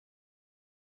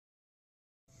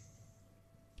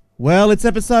Well, it's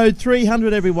episode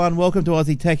 300, everyone. Welcome to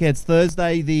Aussie Tech Heads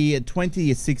Thursday, the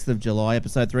 26th of July,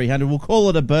 episode 300. We'll call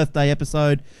it a birthday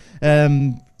episode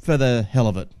for the hell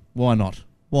of it. Why not?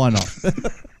 Why not?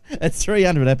 It's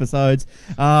 300 episodes.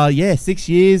 6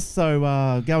 years,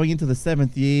 so going into the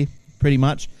 7th year, pretty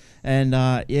much. And,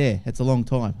 it's a long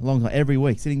time. Every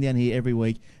week, sitting down here every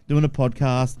week, doing a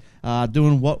podcast,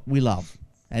 doing what we love.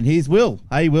 And here's Will.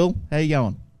 Hey, Will. How you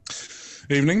going?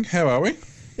 Evening. How are we?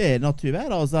 Yeah, not too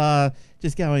bad. I was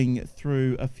just going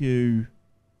through a few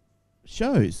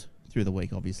shows through the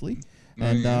week, obviously,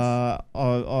 and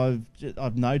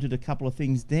I've noted a couple of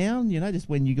things down. You know, just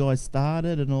when you guys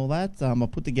started and all that. I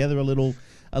put together a little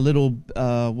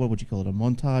what would you call it? A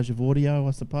montage of audio,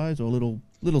 I suppose, or a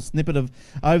little snippet of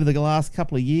over the last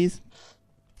couple of years.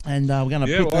 And we're going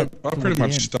to put that. I pretty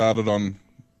much started on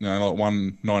like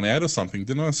 198 or something,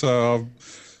 didn't I? So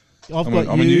I'm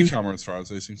a newcomer as far as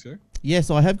these things go.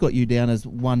 Yes, I have got you down as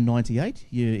 198.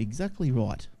 You're exactly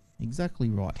right.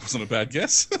 Exactly right. Wasn't a bad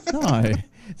guess. No.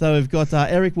 So we've got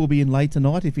Eric will be in late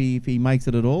tonight if he makes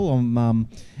it at all.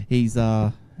 He's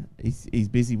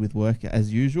busy with work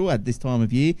as usual at this time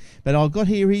of year. But I got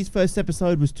here his first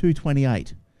episode was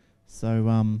 228.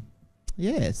 So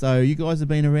so you guys have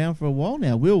been around for a while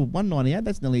now. Will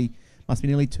 198. Must be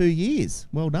nearly 2 years.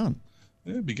 Well done.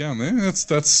 Yeah, be going there.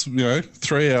 That's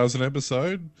 3 hours an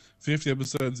episode. 50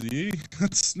 episodes a year.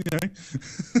 That's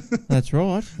That's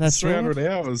right. That's 300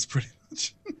 hours, pretty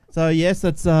much. So yes,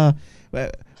 that's well,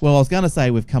 I was going to say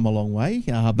we've come a long way,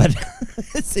 but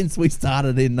since we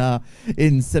started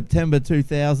in September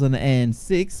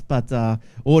 2006, but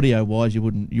audio-wise, you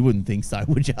wouldn't think so,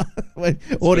 would you?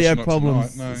 Audio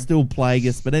problems tonight, no. Still plague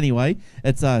us, but anyway,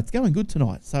 it's going good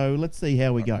tonight. So let's see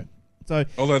how we go. So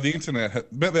although the internet,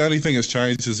 about the only thing that's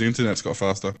changed is the internet's got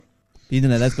faster. The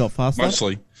internet has got faster?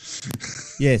 Mostly.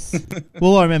 Yes.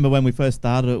 Well, I remember when we first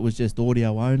started, it was just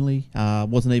audio only.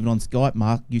 Wasn't even on Skype.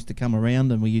 Mark used to come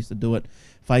around and we used to do it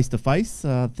face-to-face.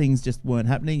 Things just weren't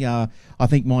happening. I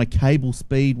think my cable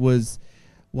speed was,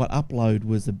 upload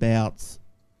was about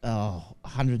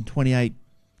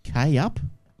 128k up,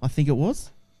 I think it was.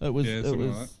 It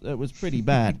was pretty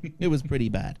bad. It was pretty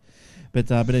bad. But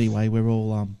anyway, we're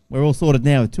all sorted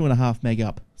now with 2.5 meg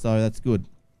up, so that's good.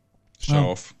 Show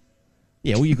off.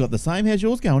 Yeah, well, you've got the same. How's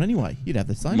yours going anyway? You'd have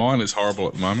the same. Mine is horrible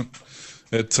at the moment.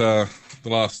 The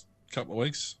last couple of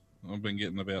weeks, I've been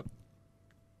getting about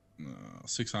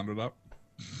 600 up.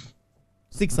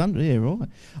 600, yeah, right.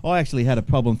 I actually had a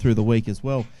problem through the week as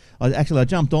well. I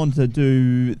jumped on to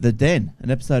do an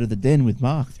episode of The Den with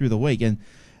Mark through the week, and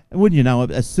wouldn't you know,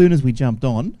 as soon as we jumped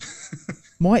on,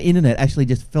 my internet actually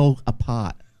just fell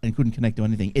apart and couldn't connect to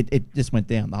anything. It just went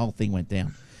down. The whole thing went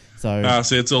down. So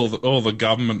see, it's all the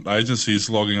government agencies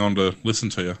logging on to listen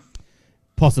to you.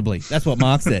 Possibly. That's what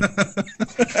Mark said.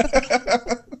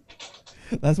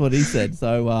 That's what he said.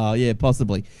 So,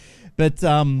 possibly. But,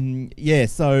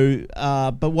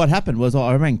 but what happened was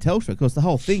I rang Telstra because the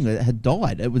whole thing had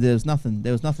died. There was nothing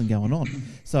going on.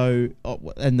 So,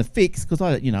 and the fix, because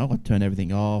I turned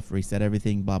everything off, reset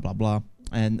everything, blah, blah, blah,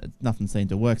 and nothing seemed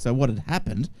to work. So what had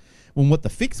happened... Well, what the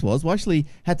fix was, we actually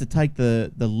had to take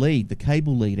the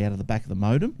cable lead out of the back of the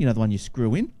modem, the one you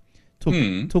screw in,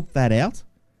 took that out,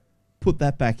 put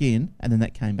that back in, and then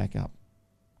that came back up.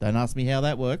 Don't ask me how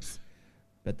that works,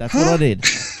 but that's what I did.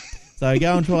 So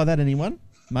go and try that, anyone.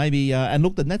 Maybe, and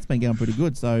look, the net's been going pretty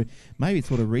good, so maybe it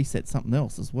sort of resets something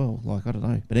else as well, I don't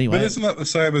know. But anyway. But isn't that the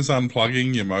same as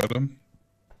unplugging your modem?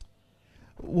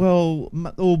 Well,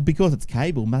 because it's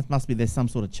cable, must be there's some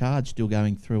sort of charge still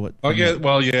going through it.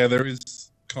 There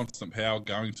is constant power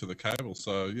going to the cable,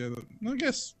 so yeah, I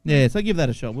guess. Yeah, so give that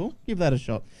a shot, Will. Give that a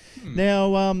shot.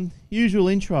 Now, usual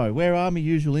intro. Where are my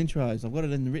usual intros? I've got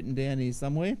it written down here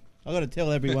somewhere. I've got to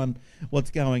tell everyone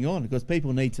what's going on because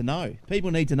people need to know.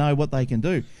 People need to know what they can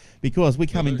do because we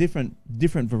come in different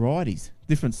varieties,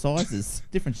 different sizes,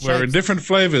 different shapes. We're in different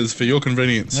flavours for your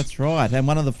convenience. That's right. And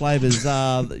one of the flavours,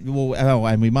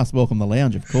 and we must welcome the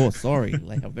lounge, of course. Sorry,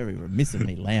 very remiss of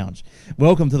me, lounge.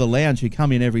 Welcome to the lounge who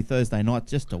come in every Thursday night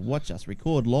just to watch us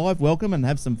record live. Welcome and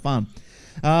have some fun.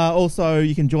 Also,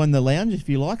 you can join the lounge if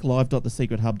you like,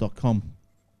 live.thesecrethub.com.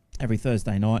 Every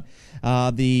Thursday night.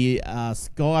 The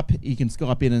Skype, you can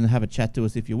Skype in and have a chat to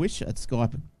us if you wish. At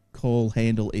Skype call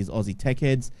handle is Aussie Tech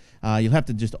Heads. You'll have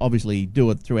to just obviously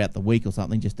do it throughout the week or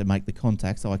something just to make the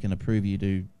contact so I can approve you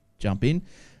to jump in.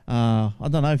 I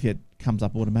don't know if it comes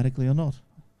up automatically or not.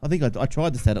 I think I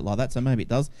tried to set it like that, so maybe it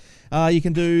does. You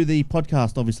can do the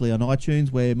podcast, obviously, on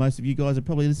iTunes, where most of you guys are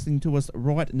probably listening to us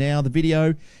right now.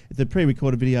 The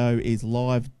pre-recorded video is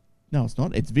live. No, it's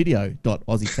not. It's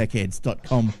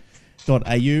video.aussietechheads.com.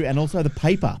 and also the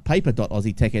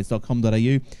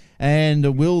paper.aussietechheads.com.au,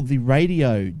 and Will, the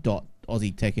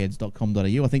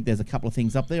radio.aussietechheads.com.au. I think there's a couple of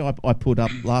things up there. I put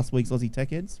up last week's Aussie Tech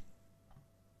Heads.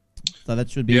 So that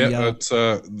should be... Yeah,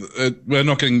 we're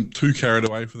not getting too carried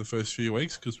away for the first few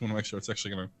weeks because we want to make sure it's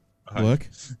actually going to work.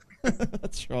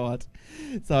 That's right.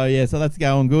 So yeah, so that's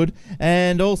going good.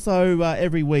 And also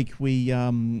every week we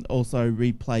also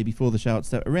replay before the show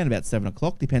at around about 7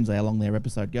 o'clock. Depends on how long their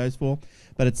episode goes for.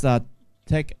 But it's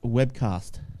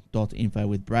techwebcast.info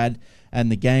with Brad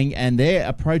and the gang, and they're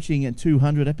approaching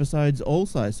 200 episodes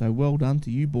also. So well done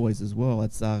to you boys as well.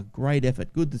 It's a great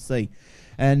effort. Good to see.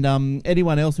 And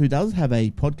anyone else who does have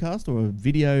a podcast or a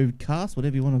video cast,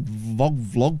 whatever you want to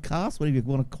vlog cast, whatever you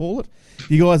want to call it, if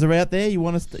you guys are out there, you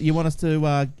want us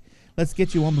to let's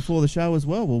get you on before the show as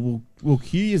well. We'll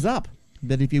queue you up.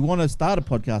 But if you want to start a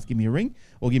podcast, give me a ring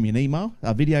or give me an email,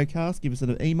 a video cast, give us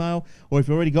an email, or if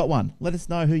you've already got one, let us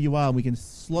know who you are and we can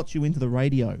slot you into the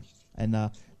radio and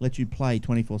let you play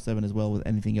 24/7 as well with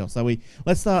anything else. So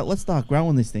let's start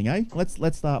growing this thing, eh?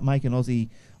 Let's start making Aussie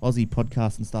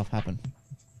podcasts and stuff happen.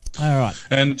 All right.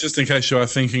 And just in case you are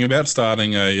thinking about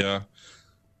starting a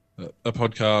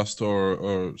podcast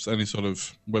or any sort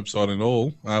of website at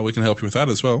all, we can help you with that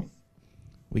as well.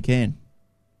 We can.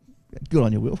 Good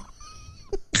on you, Will.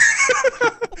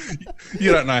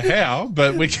 You don't know how,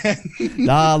 but we can.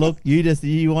 Nah, look,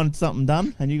 you want something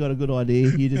done and you got a good idea,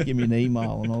 you just give me an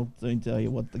email and I'll soon tell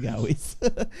you what the go is.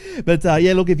 But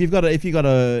yeah, look, if you want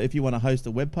to host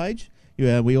a web page,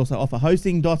 we also offer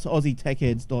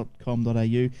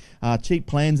hosting.aussietechheads.com.au. Cheap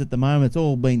plans at the moment. It's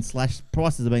all been slashed.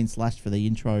 Prices have been slashed for the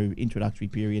introductory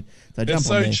period. So it's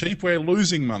so cheap we're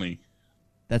losing money.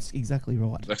 That's exactly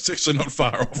right. That's actually not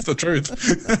far off the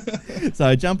truth.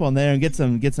 So jump on there and get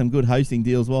some good hosting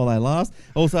deals while they last.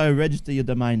 Also register your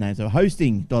domain name. So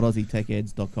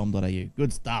hosting.aussietechheads.com.au.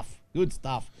 Good stuff. Good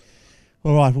stuff.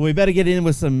 All right. Well, we better get in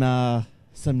with some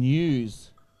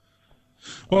news.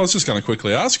 Well, I was just going to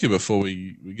quickly ask you before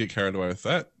we get carried away with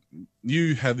that.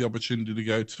 You had the opportunity to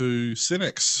go to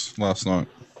Cinex last night.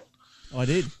 I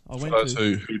did. For those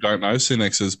who don't know,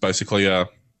 Cinex is basically a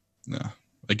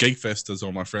geek fest, as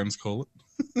all my friends call it.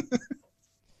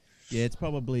 Yeah, it's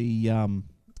probably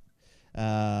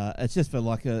it's just for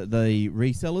like the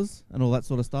resellers and all that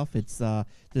sort of stuff. It's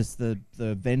just the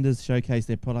vendors showcase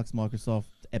their products. Microsoft,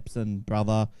 Epson,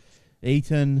 Brother,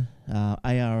 Eaton,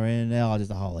 ARN,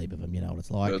 just a whole heap of them. You know what it's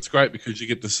like. Yeah, it's great because you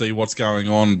get to see what's going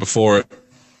on before it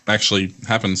actually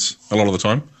happens a lot of the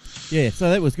time. Yeah, so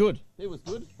that was good. It was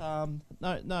good. No,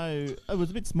 it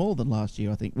was a bit smaller than last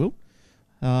year, I think, Will.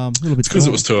 A little bit because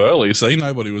it was too early, see?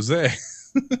 Nobody was there.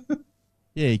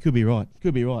 Yeah, you could be right.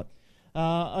 Could be right.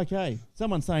 Okay,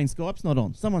 someone's saying Skype's not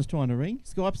on. Someone's trying to ring.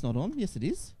 Skype's not on. Yes, it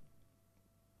is.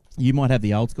 You might have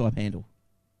the old Skype handle.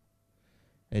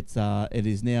 It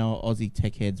is now Aussie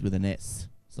Tech Heads with an S.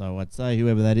 So I'd say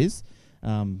whoever that is,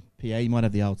 PA, you might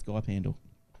have the old Skype handle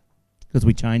because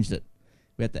we changed it.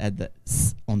 We had to add the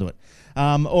S onto it.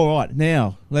 All right,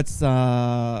 now let's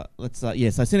so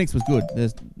Cinex was good.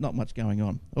 There's not much going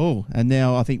on. Oh, and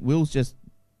now I think Will's just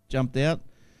jumped out.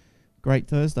 Great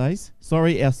Thursdays.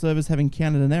 Sorry, our server's have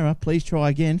encountered an error. Please try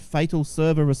again. Fatal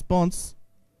server response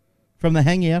from the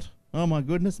Hangout. Oh my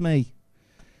goodness me.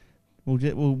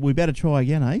 We better try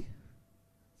again, eh?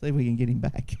 See if we can get him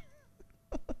back.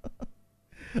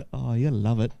 Oh, you gotta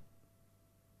love it.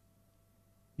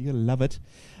 You gotta love it.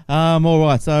 All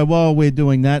right. So while we're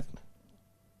doing that,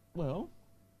 well,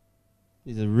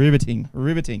 these are riveting.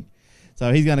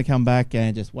 So he's going to come back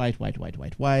and just wait,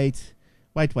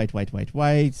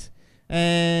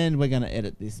 and we're going to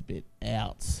edit this bit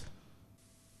out.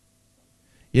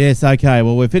 Yes, okay.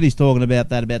 Well, we finished talking about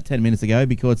that about 10 minutes ago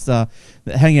because the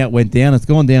Hangout went down. It's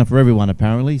gone down for everyone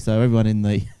apparently. So everyone in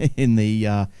the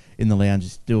lounge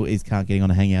still can't get on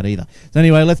a Hangout either. So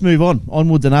anyway, let's move on.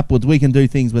 Onwards and upwards. We can do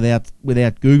things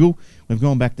without Google. We've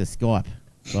gone back to Skype.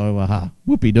 So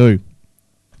whoopee doo.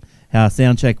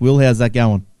 Sound check, Will. How's that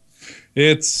going?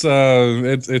 It's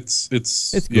good.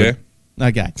 Yeah.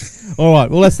 Okay. All right.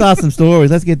 Well, let's start some stories.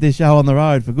 Let's get this show on the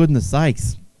road, for goodness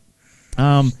sakes.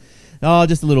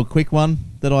 Just a little quick one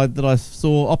that I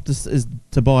saw. Optus is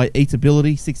to buy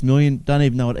Eatability, $6 million. Don't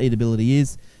even know what Eatability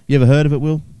is. You ever heard of it,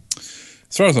 Will?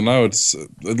 As far as I know, it's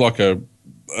like a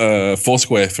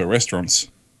Foursquare for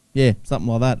restaurants. Yeah,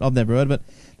 something like that. I've never heard of it.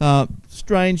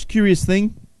 Strange, curious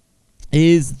thing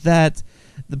is that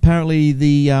apparently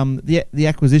the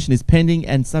acquisition is pending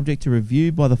and subject to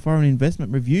review by the Foreign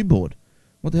Investment Review Board.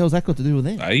 What the hell's that got to do with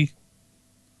that? Hey?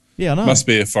 Yeah, I know. Must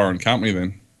be a foreign company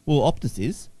then. Well, Optus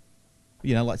is.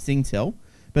 You know, like Singtel.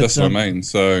 But, that's what I mean.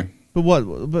 So, But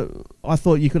I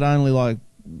thought you could only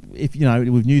if you know,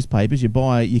 with newspapers, you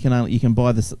can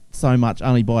buy this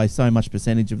only buy so much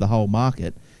percentage of the whole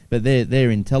market. But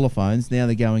they're in telephones now.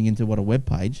 They're going into a web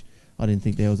page. I didn't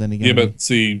think there was any. Yeah, but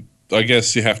see, I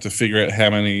guess you have to figure out how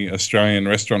many Australian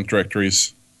restaurant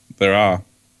directories there are.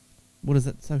 What is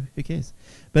it? So who cares?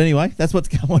 But anyway, that's what's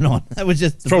going on. That was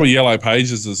just probably Yellow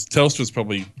Pages. Telstra's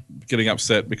probably getting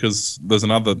upset because there's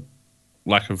another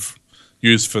lack of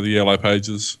use for the Yellow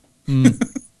Pages.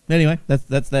 Anyway,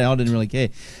 that's that. I didn't really care.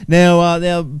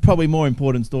 Now, probably more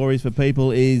important stories for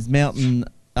people is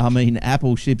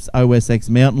Apple ships OS X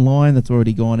Mountain Lion. That's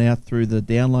already gone out through the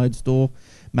download store.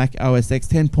 Mac OS X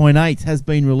 10.8 has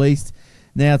been released.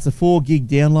 Now it's a 4 gig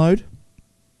download,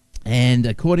 and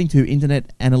according to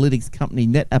internet analytics company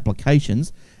Net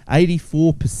Applications,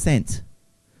 84%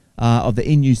 of the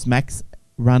in-use Macs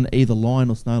run either Lion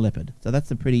or Snow Leopard. So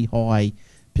that's a pretty high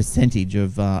percentage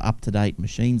of up-to-date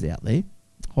machines out there,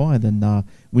 higher than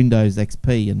Windows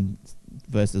XP and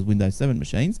versus Windows 7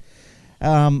 machines.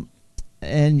 So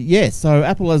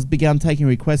Apple has begun taking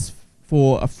requests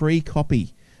for a free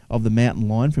copy of the Mountain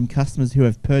Lion from customers who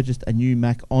have purchased a new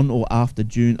Mac on or after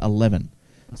June 11.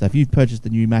 So if you've purchased a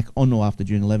new Mac on or after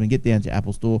June 11, get down to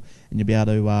Apple Store and you'll be able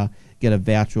to get a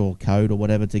voucher or code or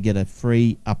whatever to get a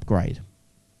free upgrade.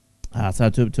 So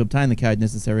to obtain the code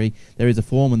necessary, there is a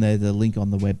form and there's a link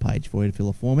on the web page for you to fill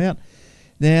a form out.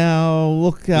 Now,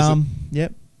 look, yep. I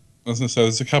was going to say,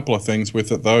 there's a couple of things with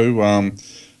it, though.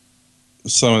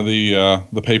 Some of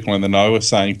the people in the know are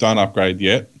saying don't upgrade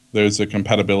yet. There's a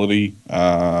compatibility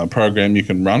program you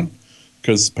can run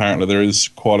because apparently there is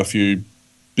quite a few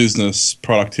business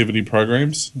productivity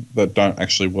programs that don't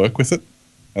actually work with it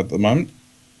at the moment.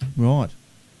 Right.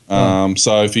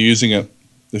 So if you're using it,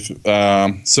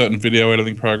 certain video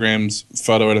editing programs,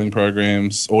 photo editing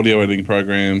programs, audio editing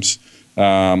programs,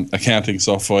 accounting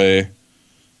software,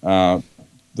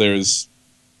 there's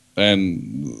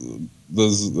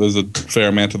a fair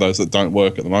amount of those that don't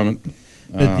work at the moment.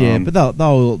 But they'll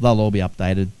all be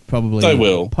updated probably. They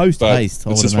will post haste.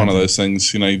 It's just one of those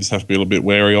things. You just have to be a little bit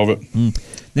wary of it.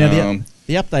 Now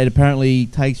the update apparently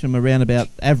takes from around about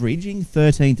averaging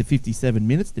 13 to 57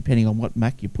 minutes, depending on what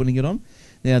Mac you're putting it on.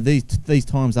 Now these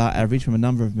times are average from a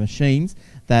number of machines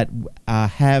that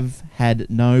have had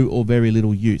no or very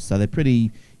little use. So they're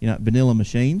pretty vanilla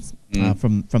machines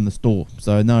from the store.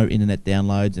 So no internet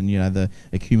downloads and the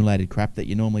accumulated crap that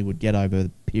you normally would get over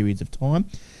periods of time.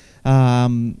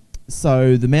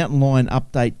 So the Mountain Lion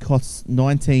update costs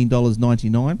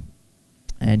 $19.99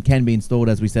 and can be installed,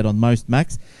 as we said, on most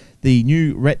Macs. The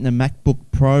new Retina MacBook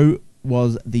Pro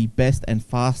was the best and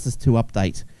fastest to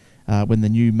update when the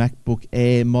new MacBook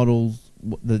Air models,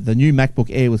 the new MacBook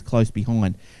Air was close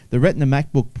behind. The Retina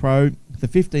MacBook Pro, the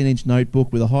 15-inch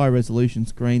notebook with a high-resolution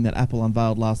screen that Apple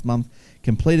unveiled last month,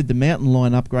 completed the Mountain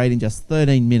Lion upgrade in just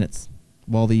 13 minutes,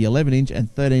 while the 11-inch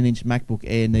and 13-inch MacBook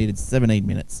Air needed 17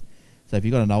 minutes. So if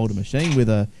you've got an older machine with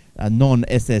a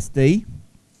non-SSD,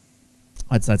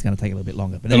 I'd say it's going to take a little bit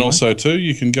longer. But anyway. And also, too,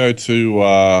 you can go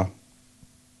to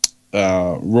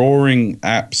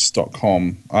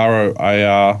roaringapps.com,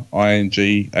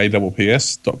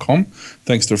 roaringapps.com,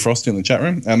 thanks to Frosty in the chat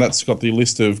room. And that's got the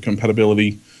list of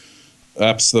compatibility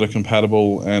apps that are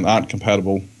compatible and aren't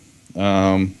compatible.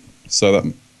 So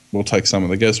that will take some of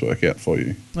the guesswork out for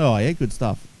you. Oh, yeah, good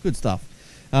stuff. Good stuff.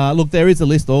 Look, there is a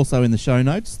list also in the show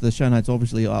notes. The show notes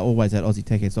obviously are always at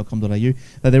aussietechx.com.au.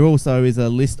 But there also is a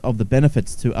list of the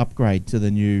benefits to upgrade to the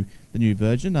new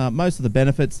version. Most of the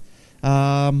benefits,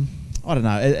 I don't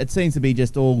know. It seems to be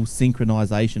just all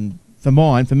synchronization. For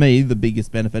me, the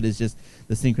biggest benefit is just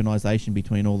the synchronization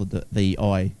between all the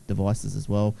devices as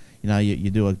well.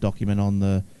 You do a document on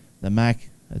the Mac,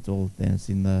 it's all then it's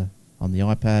on the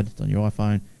iPad, it's on your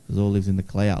iPhone. It all lives in the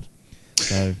cloud.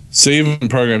 So even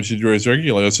programs you use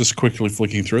regularly, I was just quickly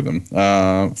flicking through them.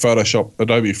 Adobe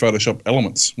Photoshop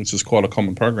Elements, which is quite a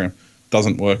common program,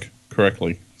 doesn't work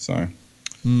correctly. But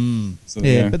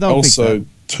also,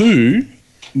 too,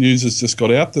 news has just got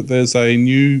out that there's a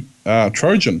new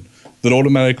Trojan that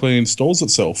automatically installs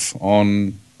itself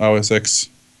on OS X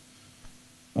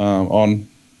on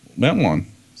Mountain Lion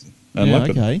and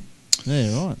Leopard. Okay.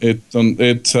 Yeah, right. It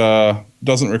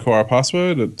doesn't require a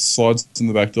password. It slides in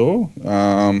the back door,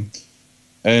 and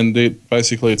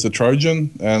it's a Trojan,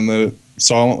 and it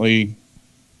silently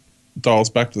dials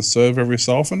back to the server every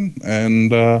so often.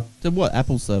 And to what,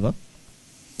 Apple server?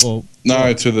 To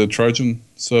the Trojan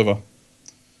server.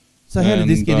 So how did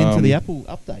this get into the Apple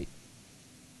update?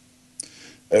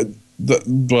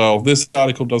 This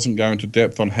article doesn't go into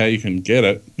depth on how you can get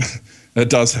it. It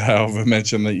does, however,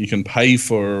 mention that you can pay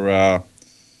for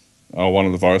one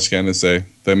of the virus scanners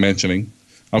they're mentioning.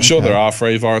 I'm sure there are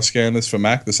free virus scanners for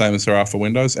Mac, the same as there are for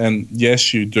Windows. And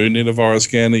yes, you do need a virus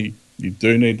scanner. You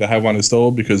do need to have one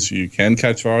installed because you can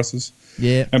catch viruses.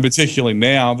 Yeah. And particularly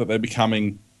now that they're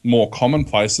becoming more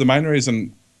commonplace, the main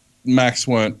reason Macs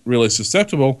weren't really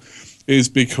susceptible is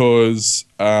because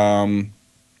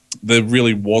there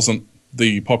really wasn't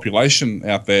the population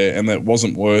out there, and that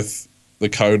wasn't worth the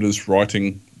coders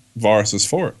writing viruses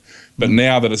for it. But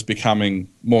now that it's becoming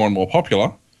more and more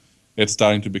popular, it's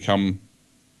starting to become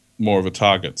more of a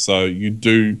target. So you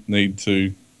do need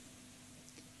to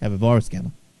have a virus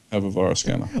scanner.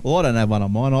 Well, I don't have one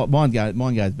on mine.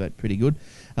 Mine goes back pretty good.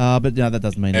 But no, that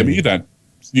doesn't mean anything. But you don't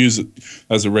use it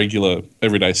as a regular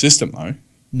everyday system, though.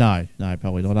 No,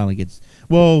 probably not. Only gets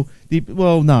no,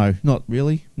 not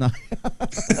really. No,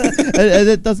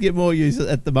 it does get more use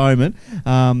at the moment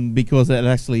because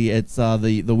it's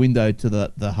the window to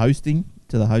the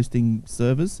hosting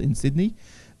servers in Sydney.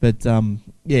 But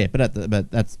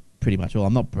but that's pretty much all.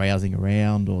 I'm not browsing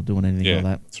around or doing anything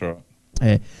like that. That's right.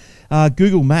 Yeah.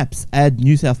 Google Maps add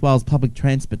New South Wales public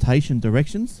transportation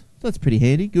directions. So that's pretty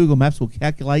handy. Google Maps will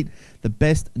calculate the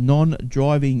best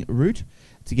non-driving route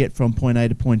to get from point A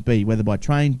to point B, whether by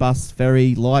train, bus,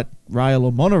 ferry, light rail,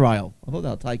 or monorail. I thought they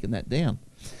were taking that down.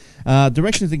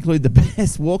 Directions include the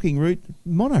best walking route,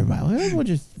 monorail.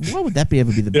 Why would that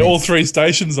ever be the best? All three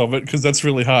stations of it, because that's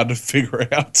really hard to figure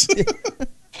out.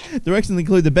 Directions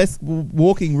include the best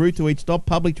walking route to each stop.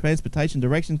 Public transportation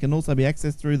directions can also be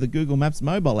accessed through the Google Maps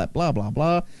mobile app, blah, blah,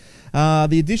 blah.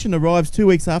 The addition arrives 2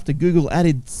 weeks after Google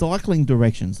added cycling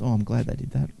directions. Oh, I'm glad they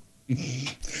did that.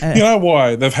 You know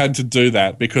why they've had to do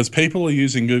that? Because people are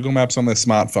using Google Maps on their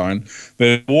smartphone.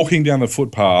 They're walking down the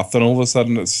footpath, and all of a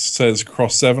sudden it says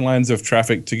cross 7 lanes of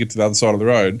traffic to get to the other side of the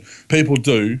road. People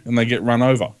do, and they get run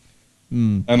over.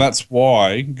 And that's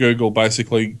why Google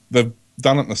basically, they've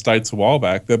done it in the States a while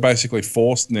back. They're basically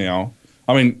forced now.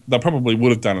 I mean, they probably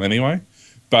would have done it anyway,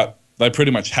 but they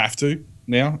pretty much have to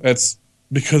now. It's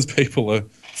because people are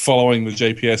following the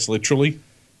GPS literally.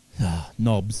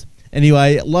 Knobs.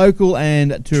 Anyway, local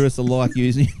and tourists alike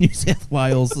using New South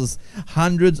Wales'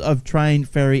 hundreds of train,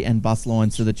 ferry and bus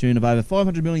lines to the tune of over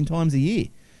 500 million times a year.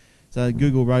 So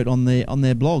Google wrote on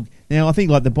their blog. Now, I think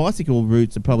like the bicycle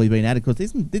routes have probably been added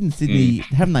because didn't Sydney,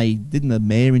 didn't the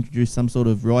mayor introduce some sort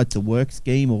of ride to work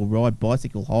scheme or ride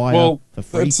bicycle hire for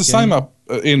free? It's the same up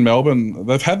in Melbourne.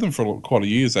 They've had them for quite a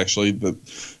years actually. The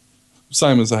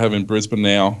same as they have in Brisbane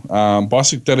now.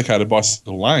 Dedicated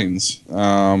bicycle lanes,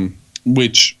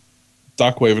 which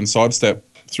duckweave and sidestep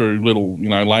through little,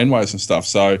 laneways and stuff.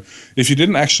 So if you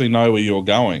didn't actually know where you were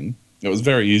going, it was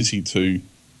very easy to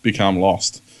become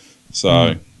lost.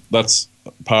 So that's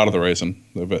part of the reason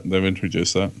they've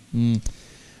introduced that.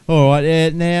 All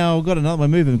right, now we've got another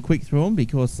one. Moving quick through them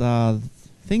because time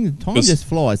just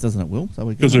flies, doesn't it, Will? So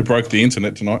because we broke the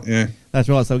internet tonight, yeah. That's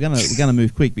right. So we're gonna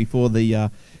move quick before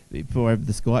the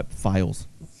Skype fails.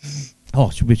 Oh,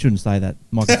 we shouldn't say that.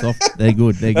 Microsoft, they're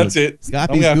good. That's it. Skype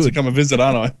I'm going to have to come and visit,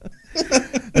 aren't I?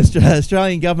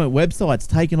 Australian government websites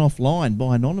taken offline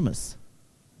by Anonymous.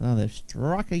 Oh, they've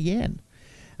struck again.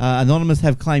 Anonymous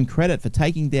have claimed credit for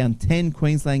taking down 10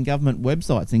 Queensland government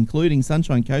websites, including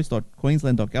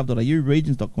sunshinecoast.queensland.gov.au,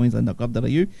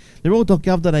 regions.queensland.gov.au. They're all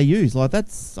 .gov.au's. Like,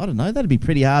 that's, I don't know, that'd be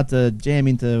pretty hard to jam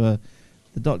into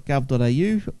the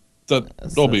 .gov.au.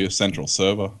 That'll be a central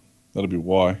server. That'll be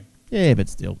why. Yeah, but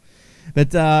still.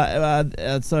 But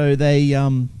so they,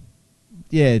 jammed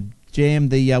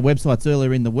the websites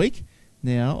earlier in the week.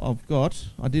 Now,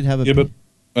 I did have a... Yeah, but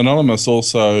Anonymous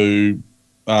also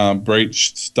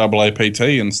breached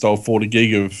AAPT and stole 40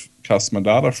 gig of customer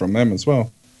data from them as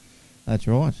well. That's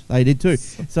right. They did too.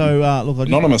 So, look...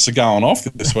 Anonymous are going off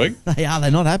this week.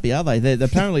 They're not happy, are they? They're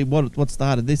apparently, what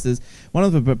started this is, one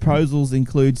of the proposals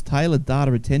includes tailored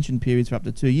data retention periods for up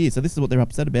to 2 years. So this is what they're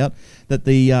upset about, that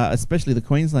especially the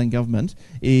Queensland government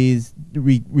is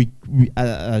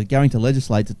going to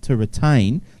legislate to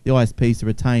retain, the ISPs to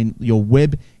retain your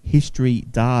web history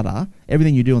data,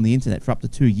 everything you do on the internet for up to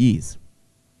 2 years.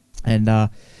 And,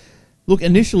 look,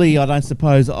 initially, I don't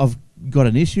suppose I've got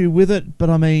an issue with it, but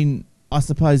I mean... I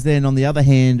suppose then, on the other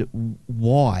hand,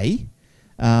 why?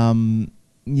 But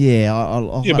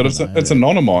it's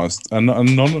anonymised.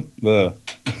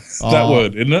 That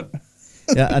word, isn't it?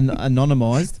 Yeah,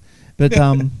 anonymised. But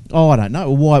I don't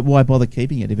know. Why bother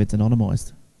keeping it if it's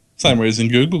anonymised? Same reason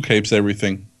Google keeps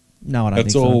everything. No, I don't think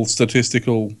it's so. all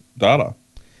statistical data.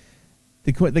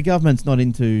 The government's not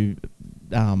into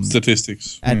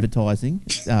statistics, advertising,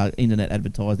 internet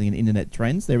advertising and internet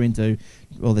trends. They're into,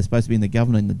 they're supposed to be in the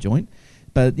government in the joint.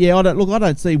 But yeah, I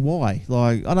don't see why.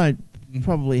 Like, I don't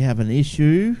probably have an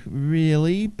issue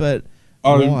really, but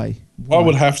Why? I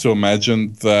would have to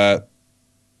imagine that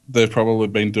they've probably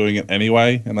been doing it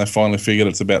anyway, and they finally figured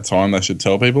it's about time they should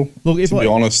tell people. Look, to be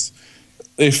honest,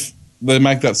 if they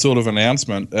make that sort of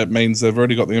announcement, it means they've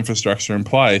already got the infrastructure in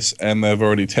place and they've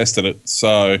already tested it.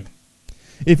 So,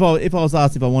 if I was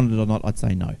asked if I wanted it or not, I'd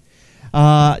say no.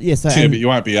 Yes, but you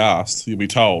won't be asked. You'll be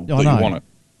told that you want it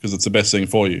because it's the best thing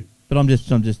for you. But I'm just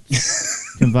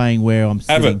conveying where I'm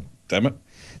sitting. Have it, damn it.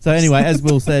 So anyway, as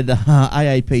Will said,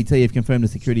 AAPT have confirmed a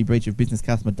security breach of business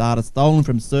customer data stolen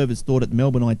from servers stored at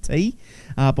Melbourne IT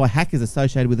by hackers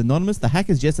associated with Anonymous. The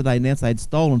hackers yesterday announced they had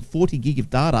stolen 40 gig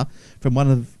of data from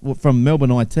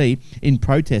Melbourne IT in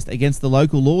protest against the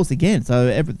local laws again.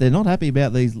 So they're not happy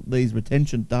about these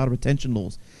data retention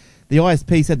laws. The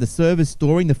ISP said the servers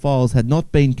storing the files had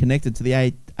not been connected to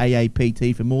the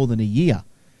AAPT for more than a year,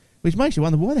 which makes you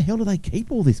wonder, why the hell do they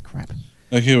keep all this crap?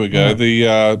 Here we go.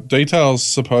 The details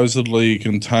supposedly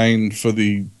contained for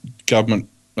the government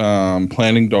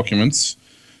planning documents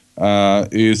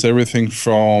is everything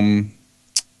from,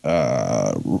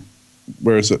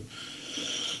 where is it?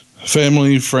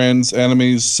 Family, friends,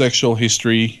 enemies, sexual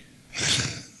history.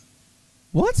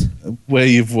 What? Where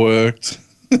you've worked.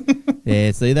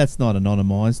 Yeah, see, that's not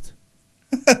anonymised.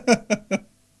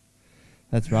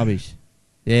 That's rubbish.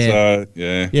 Yeah. So,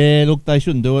 yeah. Yeah, look, they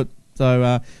shouldn't do it.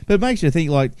 So, but it makes you think,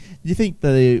 like, do you think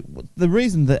the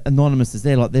reason that Anonymous is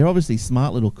there, like, they're obviously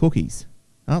smart little cookies,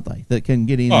 aren't they, that can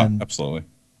get in absolutely.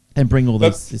 And bring all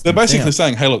this systems They're basically down.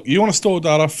 saying, hey, look, you want to store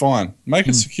data? Fine. Make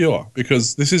it secure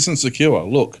because this isn't secure.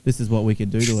 Look. This is what we can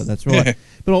do to it. That's right. Yeah.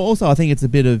 But also, I think it's a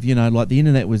bit of, like the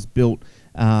internet was built,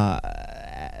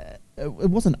 it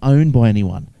wasn't owned by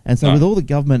anyone. And so with all the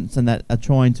governments and that are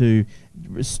trying to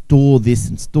store this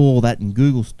and store that, and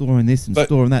Google storing this and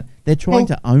storing that, they're trying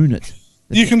to own it.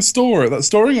 You can store it.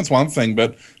 Storing it's one thing,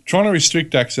 but trying to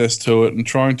restrict access to it and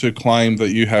trying to claim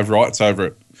that you have rights over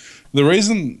it. The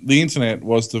reason the internet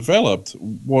was developed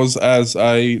was as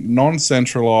a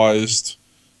non-centralized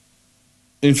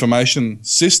information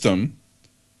system,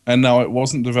 and no, it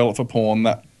wasn't developed for porn.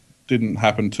 That didn't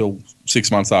happen till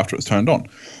 6 months after it was turned on.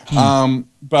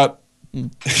 But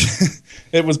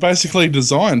it was basically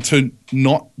designed to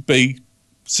not be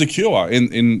secure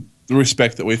in the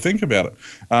respect that we think about it.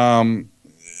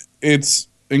 It's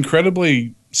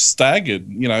incredibly staggered.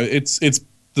 It's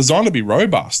designed to be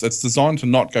robust. It's designed to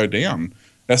not go down.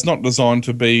 It's not designed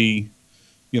to be,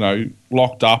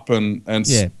 locked up and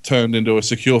turned into a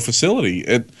secure facility.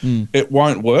 It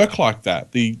won't work like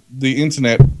that. The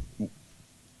internet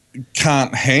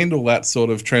can't handle that sort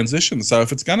of transition. So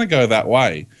if it's going to go that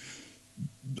way,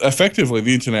 effectively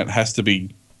the internet has to be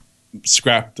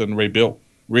scrapped and rebuilt,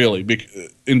 really,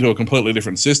 into a completely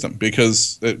different system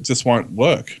because it just won't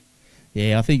work.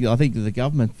 Yeah, I think that the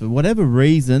government, for whatever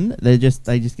reason, they just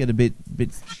get a bit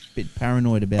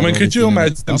paranoid about it. I mean, could you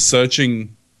imagine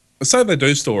searching? Say they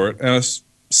do store it and it's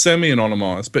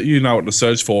semi-anonymized, but you know what to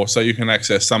search for, so you can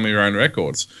access some of your own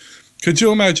records. Could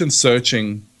you imagine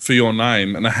searching for your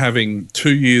name and having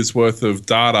 2 years worth of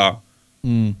data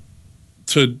to,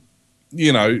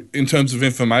 in terms of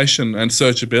information and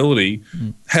searchability,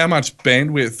 how much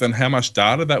bandwidth and how much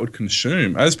data that would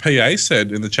consume? As PA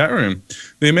said in the chat room,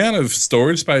 the amount of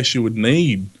storage space you would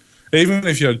need, even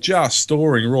if you're just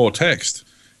storing raw text,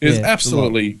 is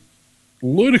absolutely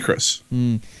ludicrous.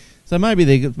 So maybe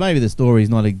the story is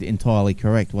not entirely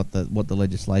correct, what the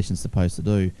legislation's supposed to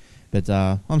do. But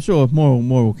I'm sure more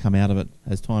will come out of it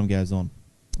as time goes on.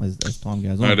 As time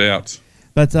goes on, no doubt.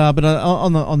 But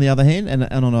on the other hand,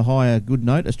 and on a higher good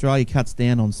note, Australia cuts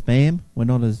down on spam. We're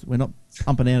not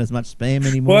pumping out as much spam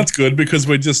anymore. Well, that's good because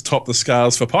we just topped the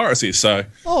scales for piracy. So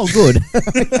good.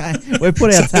 Okay. We've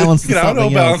put our talents to something it all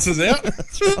balances else. out.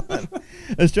 That's right.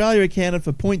 Australia accounted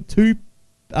for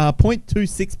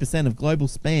 0.26% of global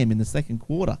spam in the second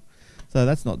quarter. So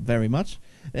that's not very much.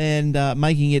 And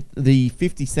making it the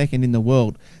 52nd in the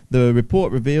world. The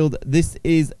report revealed this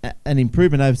is an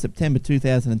improvement over September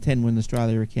 2010 when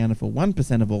Australia accounted for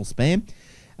 1% of all spam.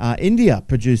 India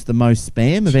produced the most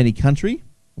spam of any country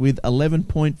with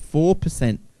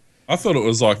 11.4%. I thought it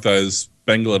was like those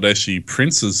Bangladeshi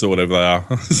princes or whatever they are.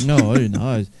 No, who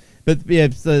knows? But yeah,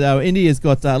 so India's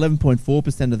got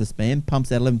 11.4% of the spam,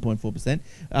 pumps out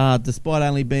 11.4%, despite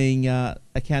only being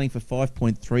accounting for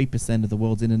 5.3% of the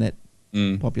world's internet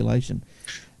population.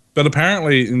 But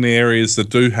apparently in the areas that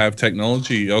do have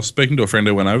technology, I was speaking to a friend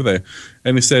who went over there,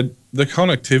 and he said the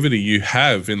connectivity you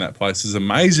have in that place is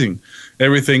amazing.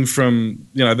 Everything from,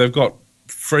 they've got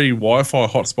free Wi-Fi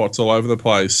hotspots all over the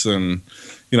place, and,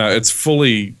 it's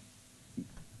fully,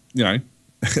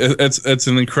 it's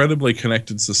an incredibly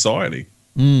connected society.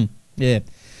 Yeah.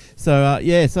 So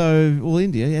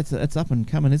India, it's up and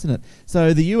coming, isn't it?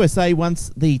 So the USA, once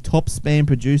the top spam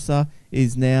producer,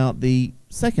 is now in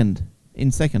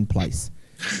second place.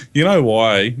 You know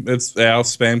why? It's our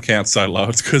spam count's so low.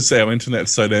 It's because our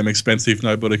internet's so damn expensive.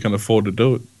 Nobody can afford to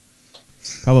do it.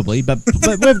 Probably, but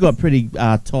we've got pretty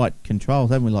tight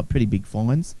controls, haven't we? Like pretty big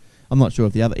fines. I'm not sure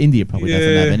if India probably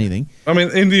doesn't have anything. I mean,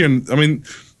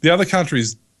 the other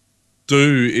countries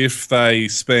do if they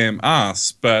spam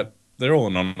us, but they're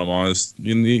all anonymised.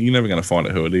 You're never going to find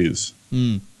out who it is.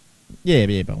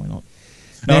 Yeah, probably not.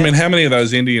 And I mean, how many of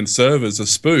those Indian servers are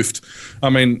spoofed? I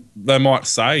mean, they might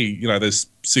say, there's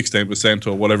 16%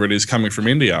 or whatever it is coming from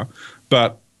India,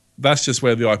 but that's just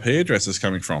where the IP address is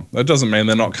coming from. That doesn't mean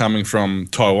they're not coming from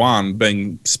Taiwan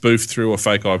being spoofed through a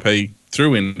fake IP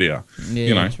through India.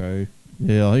 Yeah, true.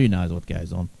 Yeah, who knows what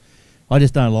goes on. I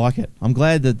just don't like it. I'm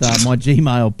glad that my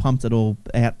Gmail pumped it all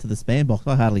out to the spam box.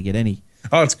 I hardly get any.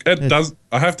 Oh, it does.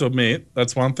 I have to admit,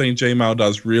 that's one thing Gmail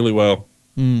does really well.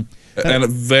 And it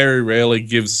very rarely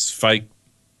gives fake,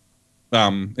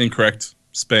 incorrect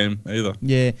spam either.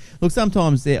 Yeah. Look,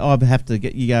 sometimes I have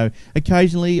to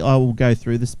occasionally I will go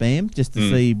through the spam just to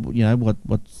see,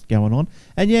 what's going on.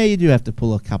 And yeah, you do have to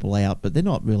pull a couple out, but they're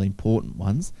not really important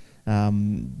ones.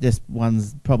 Just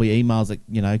ones, probably emails that,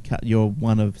 you're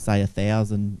one of, say,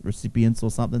 1,000 recipients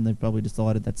or something. They've probably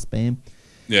decided that's spam.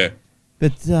 Yeah.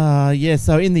 But,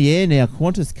 so in the air now,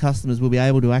 Qantas customers will be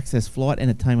able to access flight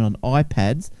entertainment on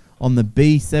iPads on the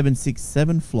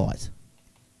B767 flights.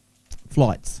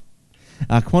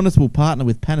 Qantas will partner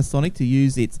with Panasonic to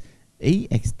use its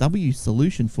EXW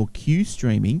solution for queue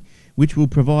streaming, which will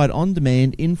provide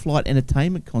on-demand in-flight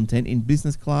entertainment content in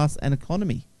business class and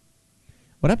economy.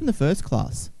 What happened to first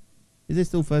class? Is there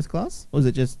still first class, or is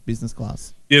it just business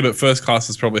class? Yeah, but first class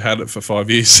has probably had it for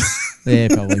 5 years. Yeah,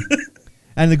 probably.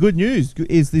 And the good news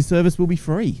is the service will be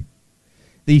free.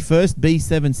 The first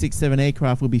B767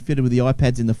 aircraft will be fitted with the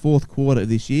iPads in the fourth quarter of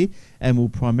this year and will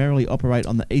primarily operate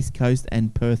on the East Coast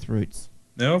and Perth routes.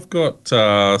 Now, I've got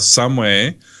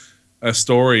somewhere a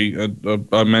story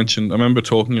I mentioned. I remember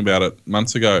talking about it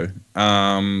months ago.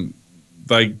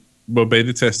 They were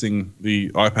beta testing the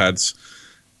iPads,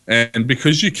 and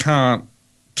because you can't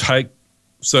take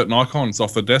certain icons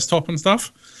off the desktop and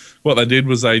stuff, what they did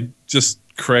was they just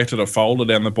created a folder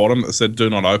down the bottom that said "Do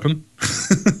not open."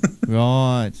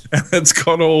 Right. And it's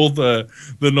got all the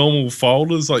normal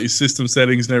folders, like your system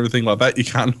settings and everything like that, you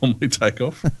can't normally take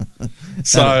off.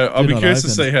 So I'll be curious to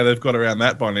see how they've got around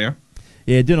that by now.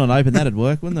 Yeah, do not open. That'd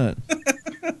work, wouldn't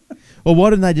it? Or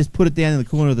why didn't they just put it down in the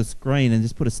corner of the screen and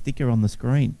just put a sticker on the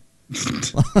screen?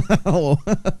 Or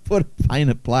paint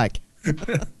it black.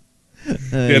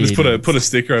 Yeah, just put a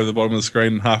sticker over the bottom of the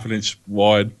screen, 1/2 inch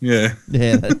wide. Yeah.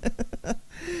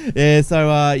 Yeah.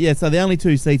 So the only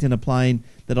two seats in a plane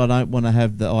that I don't want to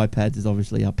have the iPads is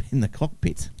obviously up in the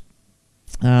cockpit.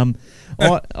 We know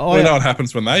what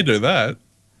happens when they do that.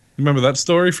 Remember that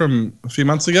story from a few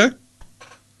months ago?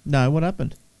 No, what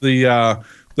happened? The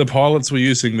pilots were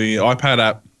using the iPad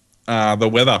app, the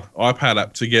weather iPad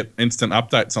app, to get instant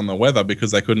updates on the weather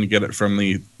because they couldn't get it from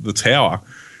the tower,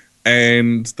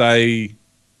 and they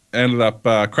ended up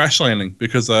crash landing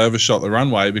because they overshot the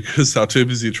runway because they were too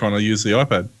busy trying to use the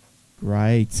iPad.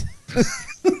 Great.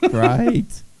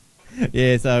 Great.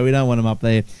 Yeah, so we don't want them up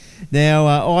there. Now,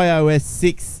 iOS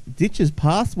 6 ditches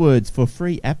passwords for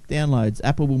free app downloads.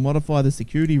 Apple will modify the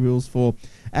security rules for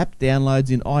app downloads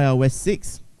in iOS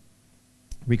 6,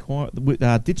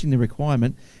 ditching the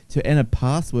requirement to enter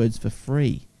passwords for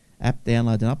free app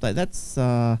download and update. That's,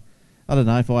 I don't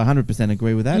know if I 100%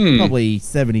 agree with that. Probably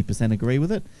 70% agree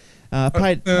with it. I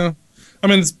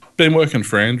mean, it's been working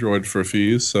for Android for a few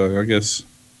years, so I guess...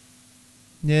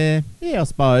 Yeah, I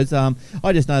suppose. I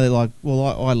just know that,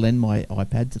 I lend my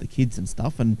iPad to the kids and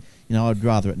stuff, and I'd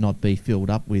rather it not be filled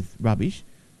up with rubbish.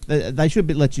 They should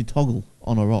let you toggle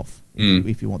on or off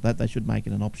if you want that. They should make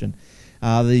it an option.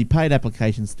 The paid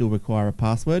applications still require a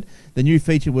password. The new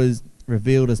feature was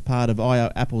revealed as part of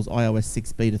Apple's iOS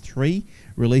 6 Beta 3,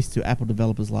 released to Apple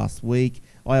developers last week.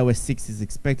 iOS 6 is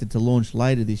expected to launch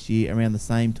later this year, around the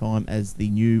same time as the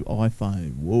new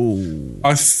iPhone. Whoa!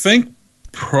 I think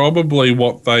probably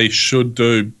what they should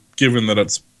do, given that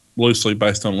it's loosely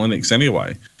based on Linux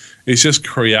anyway, is just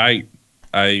create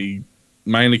a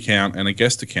main account and a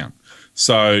guest account.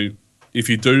 So if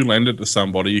you do lend it to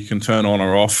somebody, you can turn on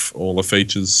or off all the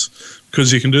features,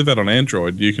 because you can do that on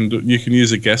Android. You can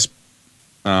use a guest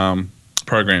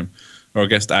program or a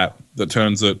guest app that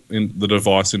turns the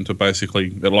device into,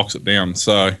 basically, it locks it down.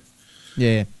 So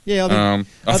yeah.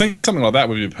 I think something like that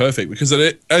would be perfect, because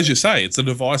as you say, it's a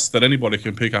device that anybody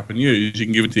can pick up and use. You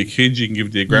can give it to your kids, you can give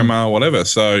it to your grandma, or whatever.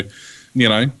 So you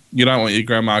don't want your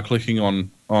grandma clicking on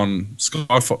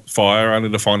Skyfire only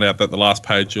to find out that the last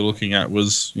page you're looking at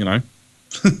was,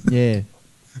 Yeah.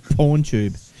 Porn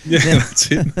tube. Yeah, that's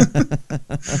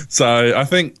it. So I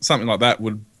think something like that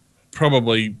would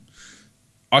probably...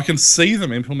 I can see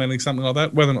them implementing something like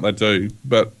that, whether or not they do.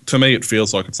 But to me, it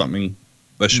feels like it's something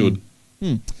they should.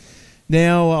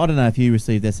 Now, I don't know if you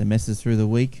received SMSs through the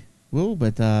week, Will,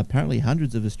 but apparently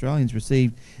hundreds of Australians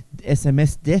received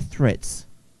SMS death threats.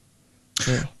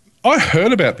 So, I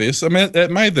heard about this. I mean,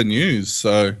 it made the news,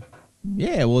 so...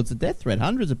 Yeah, well, it's a death threat.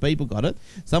 Hundreds of people got it.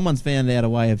 Someone's found out a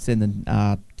way of sending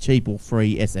cheap or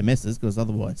free SMSs, because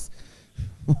otherwise,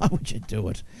 why would you do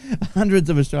it? Hundreds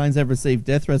of Australians have received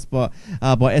death threats by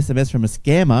SMS from a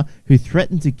scammer who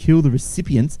threatened to kill the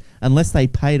recipients unless they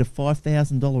paid a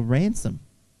 $5,000 ransom.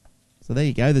 So there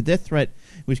you go. The death threat,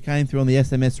 which came through on the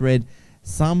SMS, read,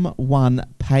 "Someone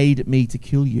paid me to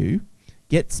kill you.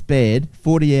 Get spared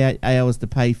 48 hours to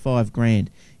pay $5,000.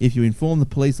 If you inform the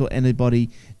police or anybody,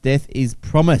 death is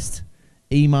promised.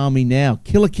 Email me now,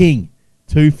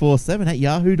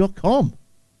 killerking247@yahoo.com."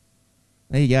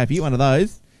 There you go. If you get one of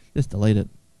those, just delete it.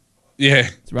 Yeah,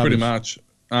 pretty much.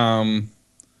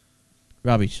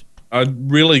 Rubbish. I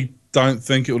really don't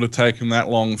think it would have taken that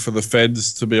long for the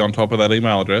feds to be on top of that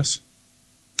email address.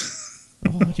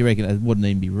 Oh, do you reckon it wouldn't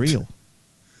even be real?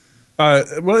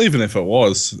 Well, even if it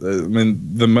was, I mean,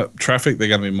 the traffic they're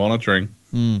going to be monitoring.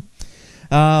 Now,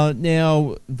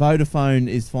 Vodafone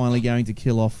is finally going to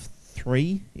kill off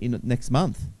 3 next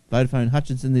month. Vodafone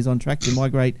Hutchinson is on track to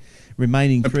migrate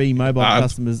remaining 3 mobile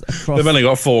customers across. They've only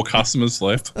got 4 customers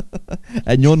left.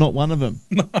 And you're not one of them.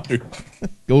 No.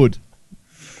 Good.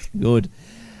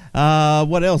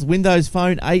 What else? Windows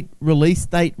Phone 8 release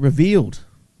date revealed.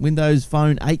 Windows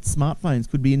Phone 8 smartphones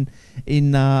could be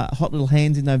in hot little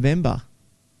hands in November.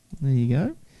 There you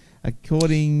go.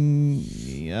 According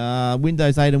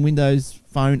Windows 8 and Windows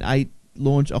Phone 8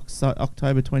 launch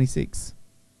October 26.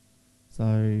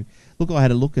 So, look, I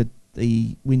had a look at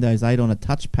the Windows 8 on a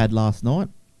touchpad last night.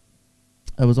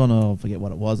 It was on I forget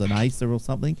what it was, an Acer or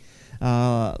something.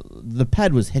 The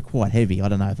pad was quite heavy. I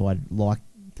don't know if I'd like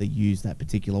to use that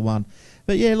particular one.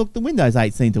 But yeah, look, the Windows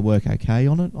 8 seemed to work okay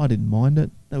on it. I didn't mind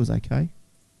it. That was okay.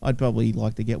 I'd probably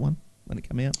like to get one when it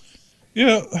came out.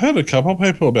 Yeah, I heard a couple of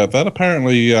people about that.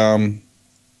 Apparently,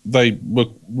 they were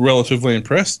relatively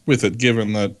impressed with it,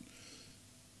 given that,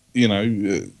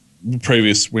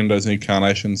 previous Windows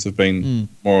incarnations have been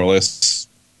more or less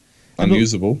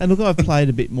unusable. And look, I've played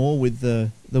a bit more with the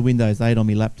Windows 8 on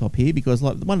my laptop here, because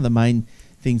like one of the main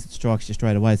things that strikes you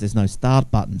straight away is there's no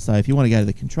start button. So if you want to go to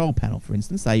the control panel, for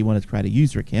instance, say you wanted to create a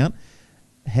user account,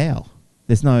 how?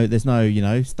 There's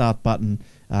no start button,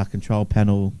 control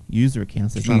panel user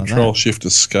accounts. There's Control Shift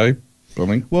Escape, I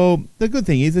think. Well, the good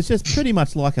thing is it's just pretty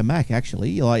much like a Mac,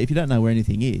 actually. Like if you don't know where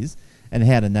anything is and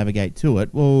how to navigate to it,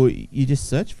 well, you just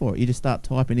search for it. You just start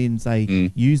typing in,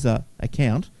 say, user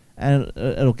account, and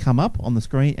it'll come up on the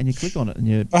screen, and you click on it.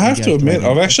 And I have to admit,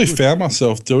 I've actually found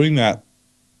myself doing that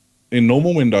in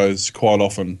normal Windows quite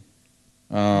often.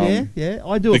 I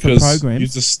do it for programs. You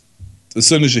just, as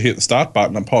soon as you hit the start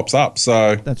button, it pops up.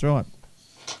 So that's right.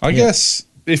 I guess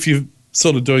if you're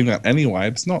sort of doing that anyway,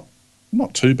 it's not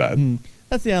too bad.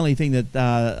 That's the only thing that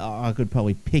I could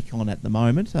probably pick on at the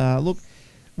moment. Look,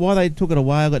 why they took it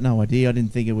away, I've got no idea. I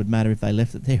didn't think it would matter if they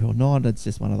left it there or not. It's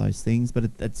just one of those things. But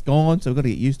it's gone, so we've got to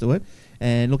get used to it.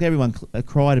 And look, everyone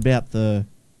cried about the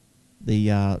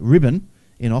ribbon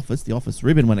in Office, the Office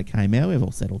ribbon when it came out. We've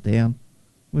all settled down.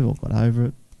 We've all got over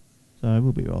it. So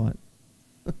we'll be right.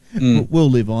 We'll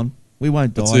live on. We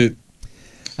won't die. That's it.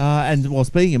 And while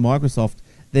speaking of Microsoft,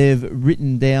 they've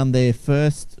written down their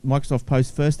Microsoft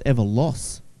Post first ever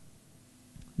loss.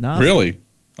 Nasty. Really?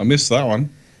 I missed that one.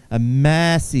 A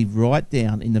massive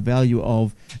write-down in the value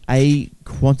of a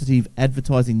quantitative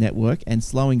advertising network and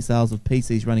slowing sales of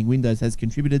PCs running Windows has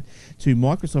contributed to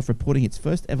Microsoft reporting its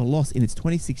first ever loss in its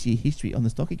 26-year history on the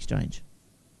stock exchange.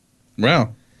 Wow.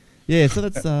 Yeah, so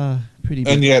that's pretty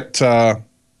big. And yet,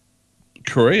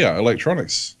 Korea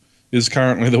Electronics is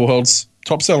currently the world's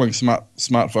top-selling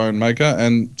smartphone maker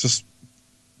and just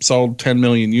sold 10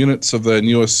 million units of their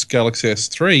newest Galaxy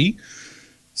S3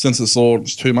 since its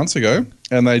launch 2 months ago,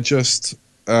 and they just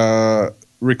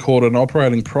recorded an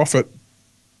operating profit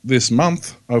this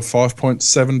month of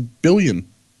 $5.7 billion.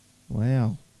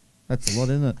 Wow, that's a lot,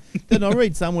 isn't it? Didn't I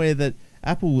read somewhere that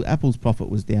Apple's profit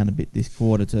was down a bit this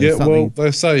quarter to something? Well,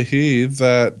 they say here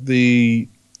that the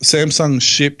Samsung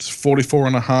shipped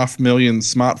 44.5 million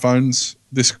smartphones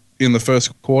in the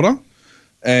first quarter,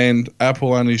 and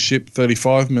Apple only shipped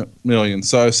 35 million.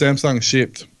 So Samsung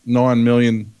shipped 9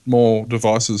 million more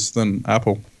devices than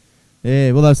Apple.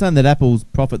 Yeah, well, they were saying that Apple's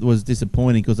profit was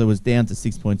disappointing because it was down to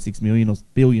 6.6 million or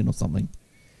billion or something.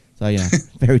 So,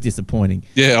 very disappointing.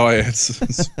 Yeah,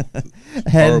 it's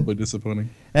horribly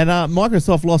disappointing. And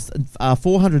Microsoft lost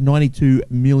 $492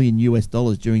 million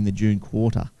during the June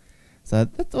quarter. So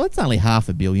that's only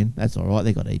 $500 million. That's all right.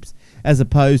 They got heaps. As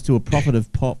opposed to a profit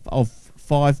of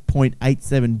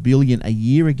 5.87 billion a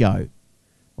year ago.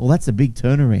 Well, that's a big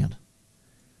turnaround.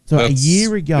 So a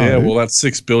year ago, yeah, well, that's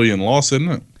 $6 billion loss, isn't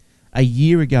it? A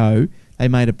year ago, they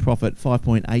made a profit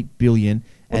 5.8 billion,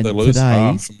 and they lose today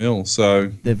 $500 million. So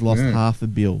they've lost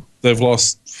 $500 million. They've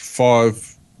lost a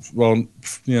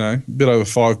bit over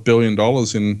 $5 billion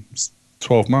in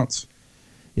 12 months.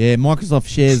 Yeah, Microsoft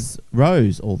shares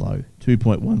rose, although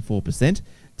 2.14%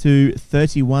 to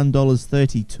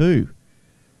 $31.32.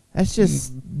 That's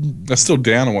just they're still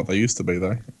down on what they used to be,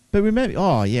 though. But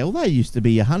remember, they used to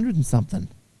be 100 and something.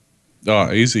 Oh,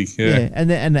 easy, yeah.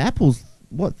 And Apple's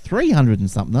what 300 and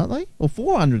something, aren't they? Or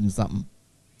 400 and something.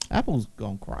 Apple's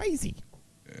gone crazy.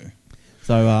 Yeah.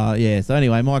 So So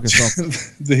anyway,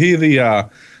 Microsoft. To hear the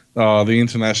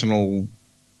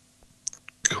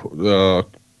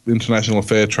international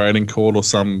Fair Trading Court or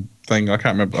something, I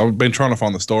can't remember. I've been trying to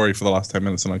find the story for the last 10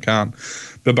 minutes and I can't.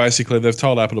 But basically, they've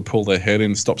told Apple to pull their head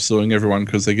in, stop suing everyone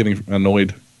because they're getting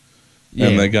annoyed. Yeah.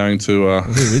 And they're going to.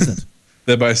 Who isn't?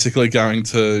 They're basically going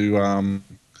to.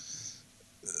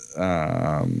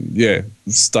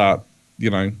 Start,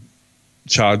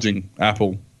 charging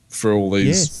Apple for all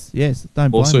these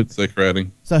don't lawsuits they're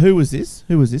creating. So who was this?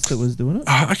 Who was this that was doing it?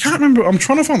 I can't remember. I'm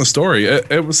trying to find the story.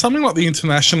 It was something like the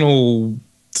international,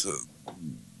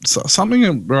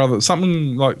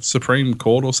 something like Supreme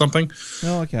Court or something.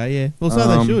 Oh, okay, yeah. Well, so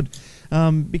they should,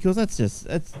 because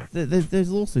there's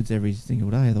lawsuits every single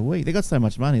day of the week. They got so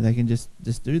much money, they can just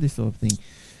do this sort of thing.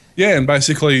 Yeah, and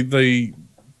basically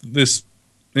this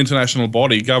international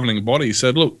governing body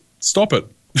said, look, stop it.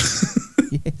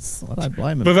 Yes, I don't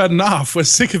blame them. We've had enough. We're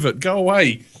sick of it. Go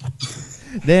away.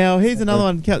 Now, here's another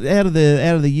one out of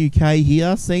the UK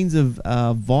here. Scenes of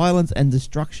violence and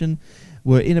destruction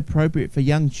were inappropriate for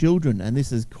young children, and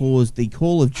this has caused the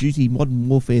Call of Duty Modern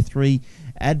Warfare 3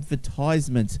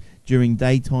 advertisement during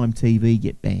daytime TV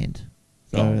get banned.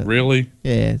 So, really?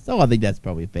 Yeah, so I think that's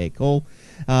probably a fair call.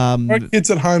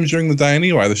 Kids at home during the day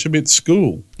anyway. They should be at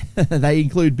school. They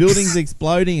include buildings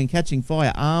exploding and catching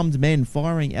fire, armed men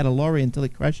firing at a lorry until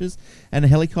it crashes, and a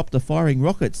helicopter firing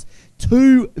rockets.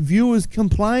 2 viewers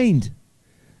complained.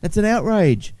 That's an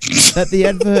outrage that the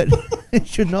advert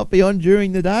should not be on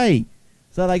during the day.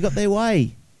 So they got their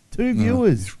way. 2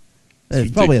 viewers.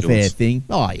 It's probably a fair thing.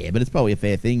 Oh, yeah, but it's probably a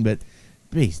fair thing. But,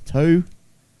 geez, 2?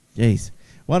 Jeez.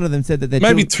 One of them said that they're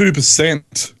maybe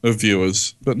 2% of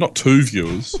viewers, but not 2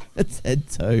 viewers. It said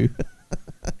 2.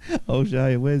 I'll show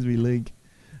you. Where's my link?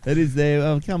 It is there.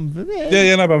 I'll come.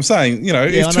 Yeah, no, but I'm saying, if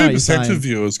 2% of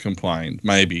viewers complained,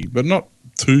 maybe, but not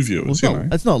 2 viewers. Well,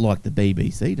 it's not like the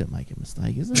BBC to make a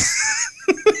mistake, is it?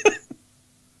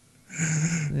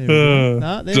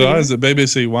 Is it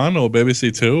BBC 1 or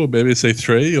BBC 2 or BBC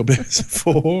 3 or BBC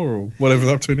 4 or whatever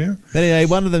they're up to now? But anyway,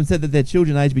 one of them said that their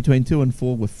children aged between 2 and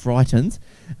 4 were frightened.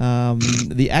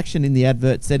 The action in the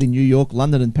advert set in New York,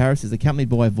 London and Paris is accompanied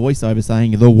by a voiceover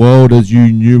saying, "The world as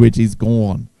you knew it is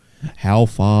gone. How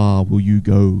far will you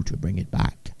go to bring it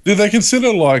back?" Did they consider,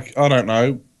 I don't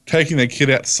know, taking their kid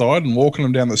outside and walking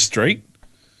them down the street?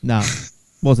 No,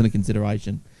 wasn't a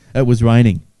consideration. It was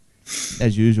raining,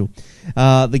 as usual.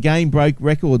 The game broke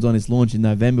records on its launch in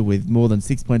November with more than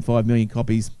 6.5 million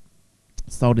copies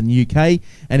sold in the UK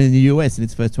and in the US in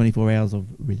its first 24 hours of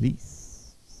release.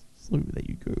 So there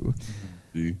you go.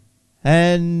 Yeah.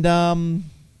 And,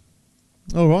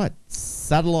 all right,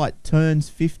 satellite turns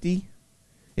 50.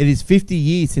 It is 50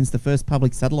 years since the first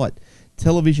public satellite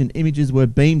television images were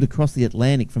beamed across the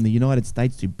Atlantic from the United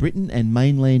States to Britain and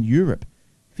mainland Europe.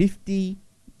 50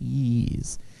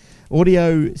 years.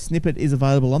 Audio snippet is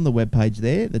available on the webpage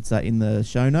there. That's in the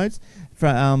show notes.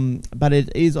 But it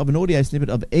is of an audio snippet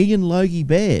of Ian Logie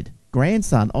Baird,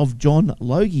 grandson of John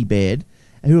Logie Baird,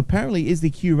 who apparently is the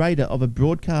curator of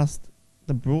broadcast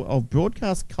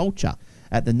culture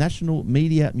at the National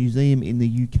Media Museum in the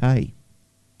UK.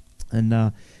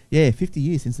 And 50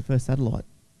 years since the first satellite.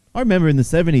 I remember in the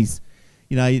 70s,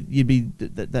 you'd be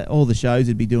all the shows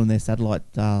would be doing their satellite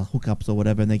hookups or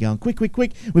whatever, and they're going, quick,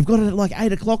 we've got it at like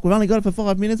 8 o'clock, we've only got it for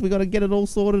 5 minutes, we've got to get it all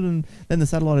sorted, and then the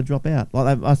satellite would drop out. Like,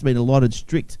 they must have been allotted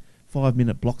strict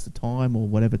 5-minute blocks of time or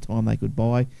whatever time they could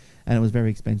buy, and it was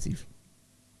very expensive.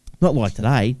 Not like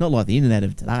today, not like the internet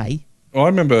of today. I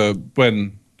remember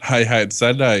when Hey Hey It's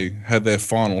Saturday had their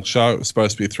final show. It was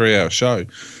supposed to be a 3-hour show,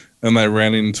 and they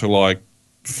ran into like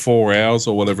 4 hours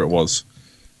or whatever it was.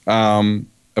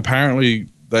 Apparently,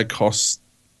 that costs,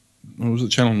 what was it,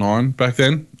 Channel 9 back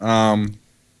then?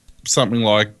 Something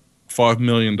like $5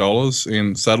 million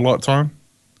in satellite time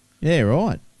Yeah,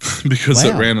 right. because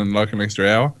it Wow. ran in like an extra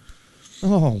hour.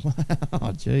 Oh,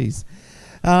 wow, jeez.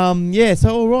 Yeah,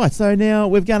 so all right. So now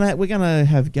we're gonna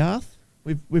have Garth.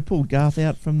 We've pulled Garth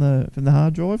out from the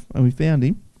hard drive and we found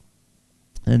him.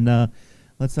 And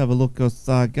let's have a look. Cause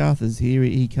Garth is here.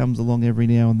 He comes along every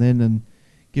now and then and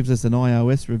gives us an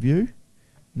iOS review.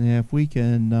 Now, if we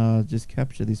can just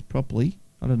capture this properly,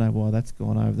 I don't know why that's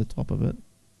gone over the top of it.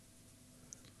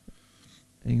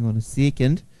 Hang on a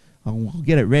second. I'll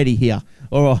get it ready here.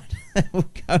 All right, we'll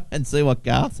go and see what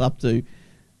Garth's up to.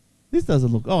 This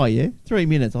doesn't look. Oh yeah, 3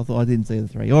 minutes. I thought I didn't see the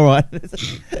 3. All right.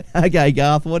 Okay,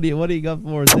 Garth. What do you got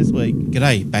for us this week?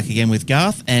 G'day, back again with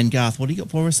Garth. And Garth, what do you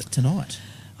got for us tonight?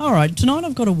 All right, tonight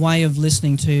I've got a way of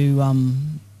listening to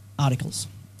articles.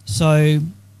 So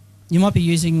you might be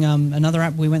using another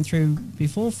app we went through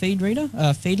before,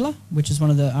 Feedler, which is one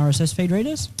of the RSS feed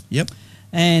readers. Yep.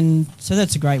 And so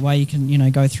that's a great way. You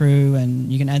can go through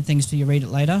and you can add things to your read it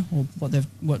later, or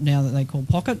what now that they call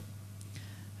Pocket.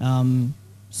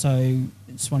 So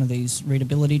it's one of these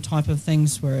readability type of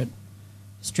things where it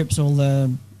strips all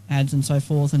the ads and so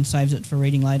forth and saves it for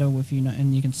reading later.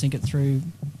 And you can sync it through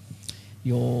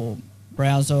your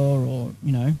browser or.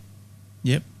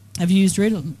 Yep. Have you used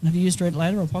Read It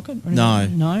Later or Pocket? Or No.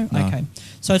 No. Okay.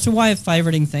 So it's a way of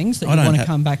favoriting things that you want to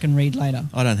come back and read later.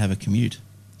 I don't have a commute.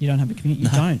 You don't have a commute? You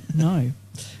don't? No.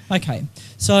 Okay.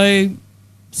 So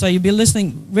you'll be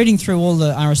reading through all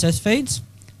the RSS feeds,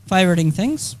 favoriting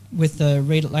things with the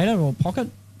Read It Later or Pocket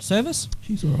service.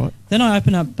 She's all right. Then I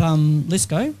open up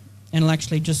Lisco and it'll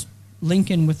actually just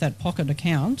link in with that Pocket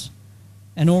account,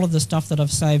 and all of the stuff that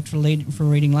I've saved for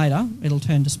reading later, it'll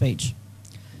turn to speech.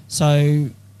 So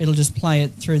it'll just play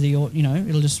it through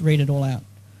it'll just read it all out.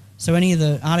 So any of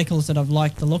the articles that I've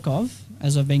liked the look of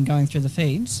as I've been going through the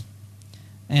feeds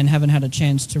and haven't had a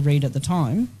chance to read at the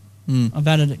time, I've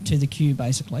added it to the queue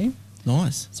basically.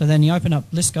 Nice. So then you open up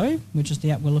Lisco, which is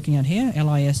the app we're looking at here,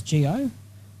 LISGO.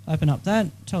 Open up that,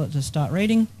 tell it to start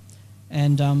reading,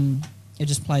 and it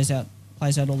just plays out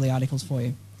all the articles for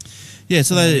you. Yeah,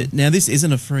 so now this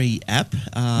isn't a free app.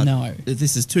 No.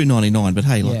 This is $2.99, but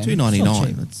hey, like Yeah,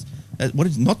 $2.99. it's What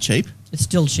is not cheap? It's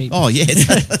still cheap. Oh yeah,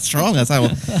 that's wrong. I say,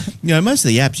 well, most of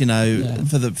the apps,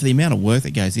 for the amount of work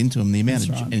that goes into them, the amount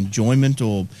of enjoyment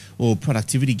or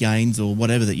productivity gains or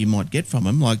whatever that you might get from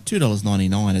them, like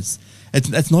 $2.99,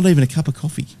 it's not even a cup of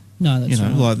coffee. No, that's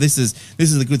right. Like this is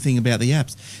the good thing about the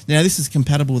apps. Now this is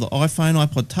compatible with the iPhone,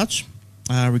 iPod Touch,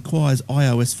 requires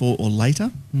iOS 4 or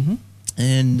later,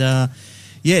 and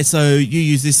so you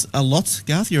use this a lot,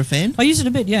 Garth. You're a fan? I use it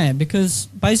a bit, yeah, because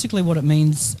basically what it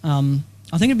means,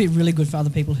 I think it'd be really good for other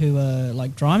people who are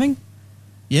like driving.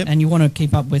 Yep. And you want to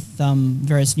keep up with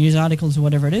various news articles or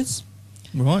whatever it is.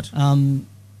 Right.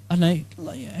 I don't know,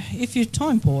 if you're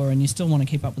time poor and you still want to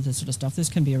keep up with this sort of stuff, this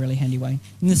can be a really handy way.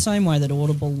 In the same way that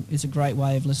Audible is a great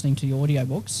way of listening to your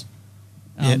audiobooks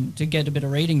to get a bit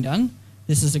of reading done,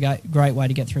 this is a great way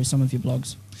to get through some of your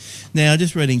blogs. Now,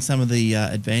 just reading some of the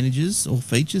advantages or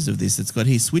features of this, it's got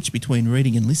here switch between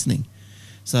reading and listening.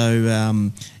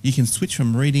 So you can switch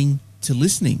from reading to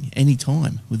listening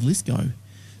anytime with Lisco.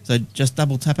 So just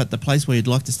double tap at the place where you'd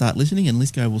like to start listening and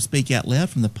Lisco will speak out loud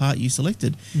from the part you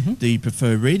selected. Do you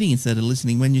prefer reading instead of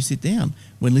listening when you sit down?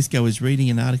 When Lisco is reading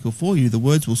an article for you, the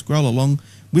words will scroll along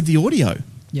with the audio.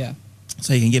 Yeah.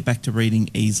 So you can get back to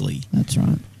reading easily. That's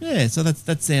right. Yeah, so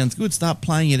that sounds good. Start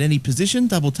playing at any position.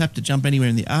 Double tap to jump anywhere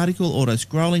in the article. Auto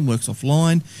scrolling works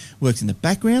offline, works in the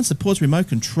background, supports remote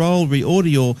control,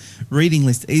 reorder your reading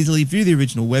list easily, view the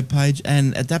original web page,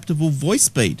 and adaptable voice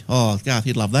speed. Oh, Garth,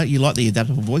 you'd love that. You like the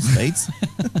adaptable voice speeds.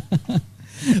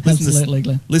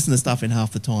 Absolutely. Listen to stuff in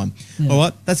half the time. Yeah. All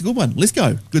right, that's a good one. Let's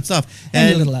go. Good stuff.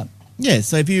 And a little app. Yeah,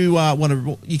 so if you want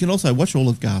to, you can also watch all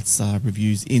of Garth's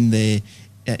reviews in their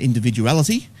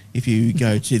individuality. If you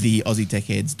go to the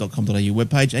aussietechheads.com.au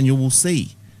webpage, and you will see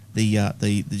the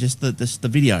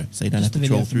video, so you don't have to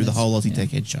troll through the whole Aussie Tech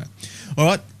Head show. All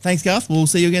right, thanks, Garth. We'll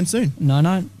see you again soon. No.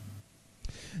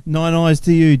 Nine eyes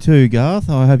to you too, Garth.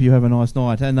 I hope you have a nice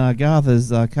night. And Garth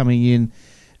is coming in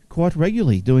quite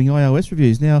regularly doing iOS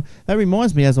reviews. Now, that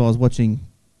reminds me, as I was watching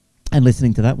and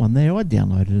listening to that one there, I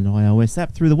downloaded an iOS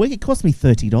app through the week. It cost me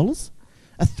 $30.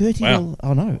 A $30, wow.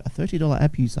 Oh no, a $30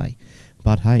 app, you say.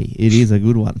 But hey, it is a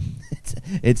good one.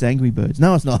 It's Angry Birds.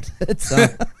 No, it's not. It's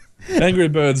Angry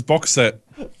Birds box set.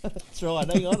 That's right.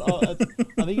 Hang on. I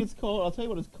think it's called. I'll tell you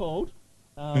what it's called.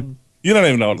 You don't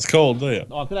even know what it's called, do you?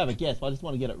 I could have a guess, but I just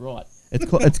want to get it right.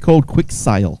 It's called Quick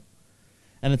Sale,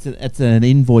 and it's an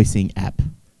invoicing app.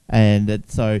 and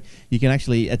so you can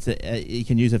actually you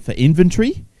can use it for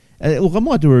inventory. Look, I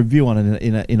might do a review on it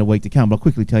in a week to come, but I'll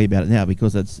quickly tell you about it now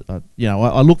because it's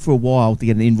I look for a while to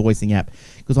get an invoicing app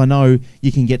because I know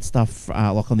you can get stuff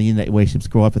like on the internet where you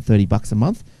subscribe for $30 a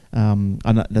month. And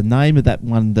the name of that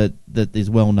one that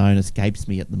is well known escapes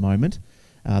me at the moment.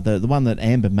 The one that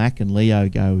Amber Mack and Leo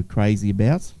go crazy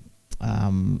about.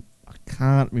 I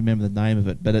can't remember the name of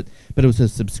it, but it was a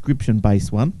subscription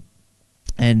based one,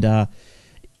 and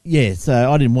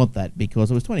so I didn't want that because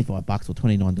it was $25 or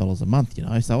 $29 a month,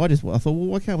 So I thought, well,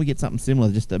 why can't we get something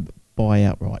similar just to buy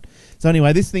outright? So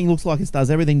anyway, this thing looks like it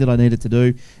does everything that I need it to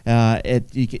do.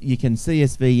 You can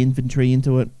CSV inventory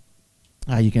into it.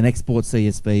 You can export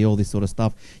CSV, all this sort of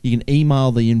stuff. You can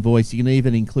email the invoice. You can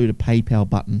even include a PayPal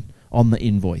button on the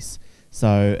invoice.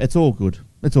 So it's all good.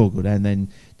 It's all good. And then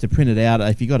to print it out,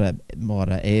 if you've got an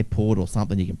airport or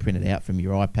something, you can print it out from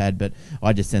your iPad. But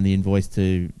I just send the invoice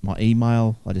to my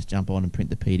email. I just jump on and print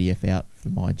the PDF out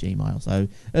from my Gmail. So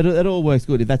it all works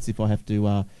good. If I have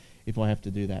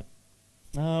to do that.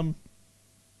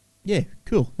 Yeah,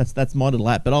 cool. That's my little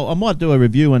app. But I might do a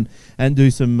review and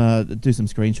do some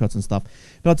screenshots and stuff.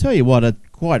 But I'll tell you what,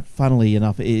 quite funnily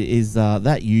enough, is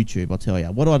that YouTube. I'll tell you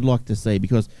what I'd like to see,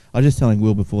 because I was just telling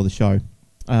Will before the show.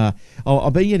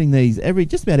 I've been getting these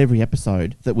just about every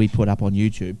episode that we put up on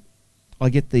YouTube. I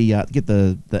get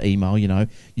the email.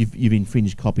 You've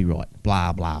infringed copyright.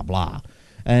 Blah blah blah.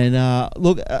 And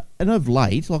look, and of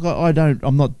late, like I don't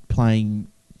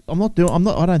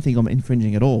think I'm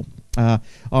infringing at all.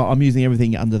 I'm using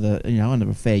everything under under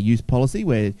a fair use policy.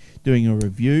 We're doing a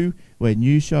review. We're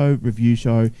review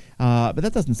show. But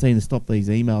that doesn't seem to stop these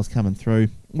emails coming through,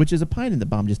 which is a pain in the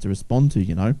bum just to respond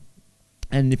to,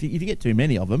 And if you get too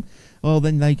many of them, well,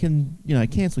 then they can,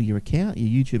 cancel your account, your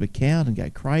YouTube account, and go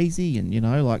crazy. And and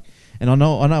I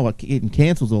know what getting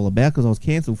cancelled's all about because I was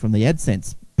cancelled from the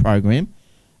AdSense program.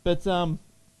 But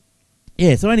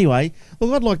yeah. So anyway,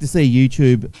 look, I'd like to see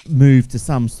YouTube move to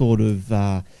some sort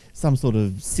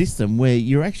of system where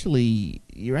you're actually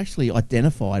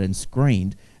identified and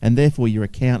screened, and therefore your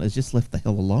account is just left the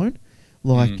hell alone.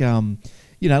 Like when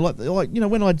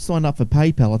I'd signed up for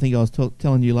PayPal, I think I was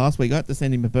telling you last week, I had to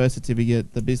send him a birth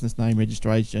certificate, the business name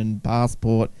registration,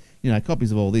 passport,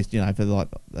 copies of all this,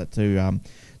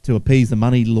 to appease the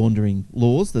money laundering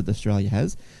laws that Australia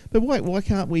has. But why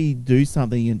can't we do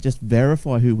something and just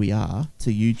verify who we are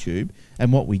to YouTube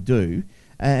and what we do,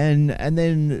 and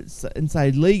then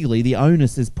say legally the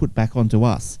onus is put back onto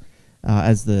us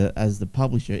as the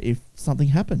publisher if something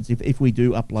happens, if we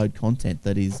do upload content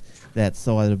that is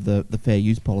outside of the fair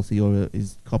use policy or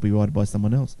is copyrighted by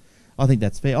someone else. I think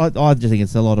that's fair. I just think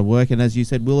it's a lot of work, and as you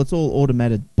said, Will, it's all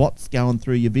automated bots going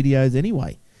through your videos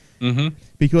anyway. Mm-hmm.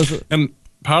 Because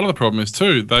part of the problem is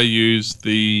too, they use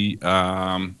the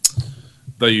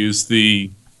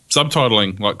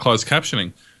subtitling, like closed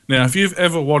captioning. Now, if you've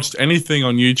ever watched anything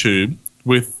on YouTube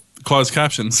with closed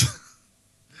captions,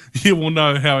 you will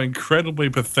know how incredibly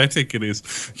pathetic it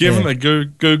is. Given that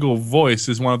Google Voice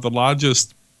is one of the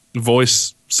largest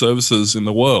voice services in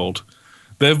the world,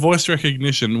 their voice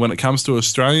recognition when it comes to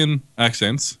Australian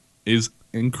accents is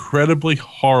incredibly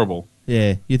horrible.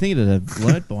 Yeah, you think it'd have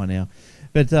learnt by now.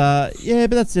 But but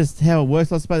that's just how it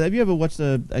works, I suppose. Have you ever watched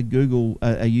a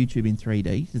YouTube in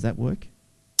 3D? Does that work?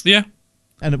 Yeah.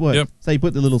 And it works. Yep. So you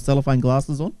put the little cellophane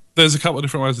glasses on? There's a couple of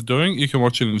different ways of doing it. You can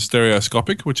watch it in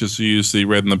stereoscopic, which is you use the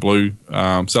red and the blue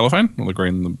cellophane, or the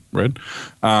green and the red.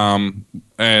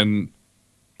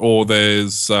 Or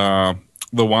there's the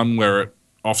one where it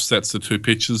offsets the two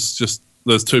pictures. Just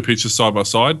there's two pictures side by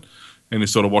side, and you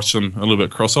sort of watch them a little bit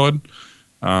cross-eyed.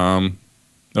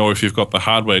 Or if you've got the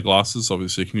hardware glasses,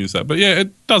 obviously you can use that. But yeah,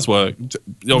 it does work.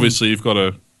 Obviously, you've got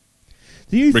to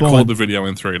record the video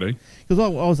in 3D. Because I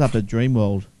was up at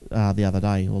Dreamworld the other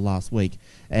day or last week,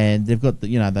 and they've got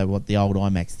the old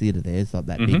IMAX theatre there. It's like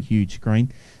that big, huge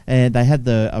screen, and they had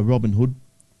a Robin Hood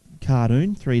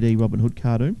cartoon, 3D Robin Hood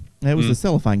cartoon. And it was the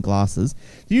cellophane glasses.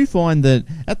 Do you find that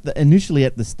initially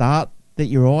at the start that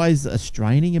your eyes are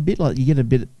straining a bit, like you get a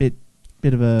bit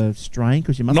of a strain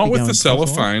because you must not be with going the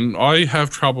cellophane. I have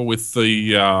trouble with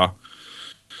the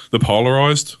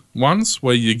polarized ones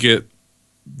where you get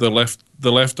the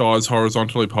left eye is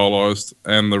horizontally polarized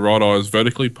and the right eye is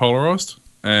vertically polarized,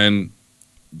 and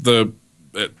the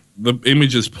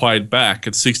image is played back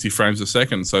at 60 frames a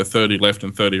second, so 30 left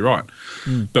and 30 right.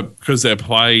 But because they're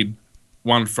played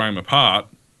one frame apart,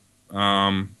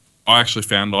 I actually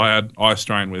found I had eye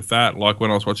strain with that, like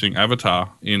when I was watching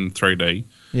Avatar in 3D.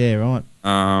 Yeah, right.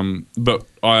 But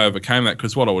I overcame that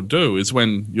because what I would do is,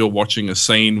 when you're watching a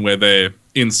scene where they're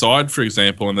inside, for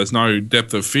example, and there's no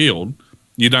depth of field, I would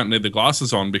you don't need the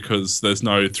glasses on because there's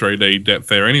no 3D depth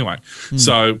there anyway.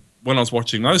 So when I was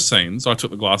watching those scenes, I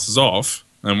took the glasses off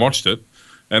and watched it.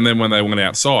 And then when they went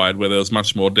outside, where there was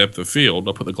much more depth of field,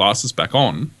 I put the glasses back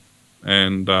on.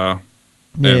 And, so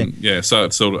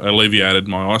it sort of alleviated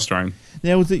my eye strain.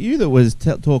 Now, was it you that was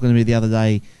talking to me the other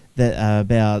day that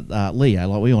about Leo?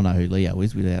 Like, we all know who Leo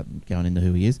is without going into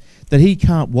who he is. That he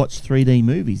can't watch 3D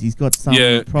movies. He's got some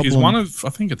problem. He's one of, I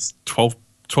think it's 12%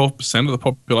 of the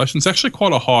population. It's actually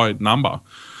quite a high number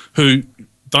who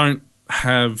don't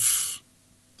have...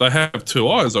 They have two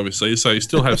eyes, obviously, so you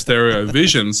still have stereo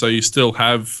vision, so you still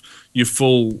have your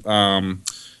full,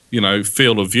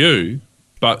 field of view,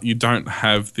 but you don't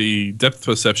have the depth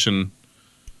perception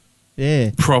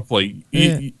properly.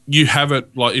 You have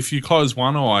it, like, if you close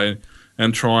one eye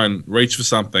and try and reach for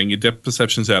something, your depth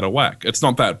perception's out of whack. It's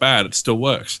not that bad. It still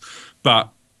works. But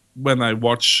when they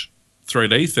watch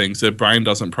 3D things, their brain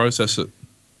doesn't process it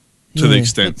to the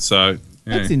extent, so...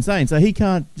 Yeah. That's insane. So he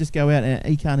can't just go out and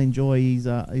he can't enjoy his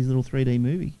little 3D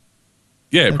movie.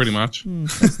 Yeah, pretty much.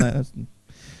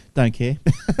 Don't care.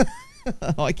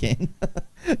 I can.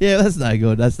 Yeah, that's no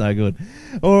good. That's no good.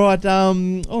 All right.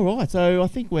 All right. So I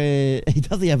think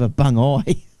does he have a bung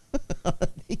eye? I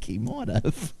think he might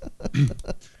have.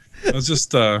 I was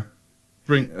just you're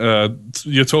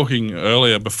talking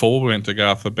earlier before we went to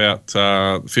Garth about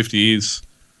 50 years.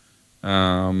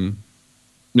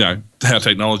 How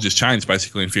technology's changed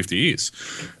basically in 50 years.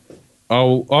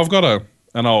 I've got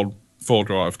an old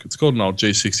 4-drive. It's called an old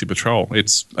G60 Patrol.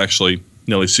 It's actually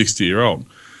nearly 60-year-old.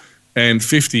 And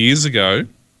 50 years ago,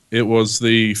 it was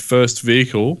the first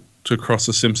vehicle to cross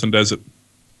the Simpson Desert.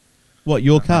 What,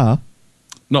 your car?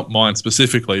 Not mine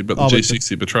specifically, but the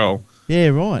G60 Patrol. Yeah,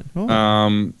 right.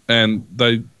 And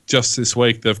they just this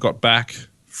week, they've got back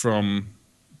from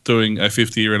doing a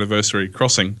 50-year anniversary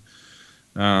crossing.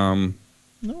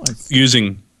 Nice.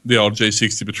 Using the old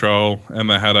G60 Patrol, and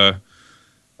they had a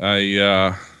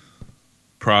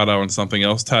Prado and something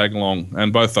else tag along,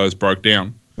 and both those broke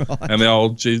down. Right. And the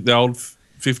old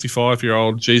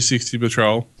 55-year-old G60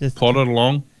 Patrol just plodded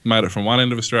along, made it from one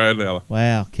end of Australia to the other.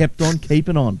 Wow, kept on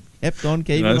keeping on.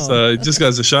 So it just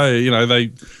goes to show you,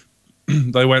 they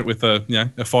went with a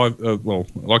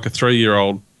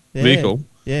 3-year-old vehicle.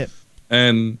 Yeah.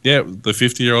 And, the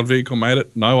 50-year-old vehicle made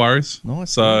it, no worries.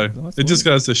 Nice. So it just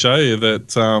goes to show you that,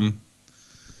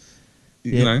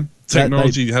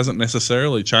 technology hasn't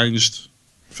necessarily changed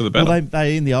for the better. Well,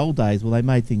 they in the old days, they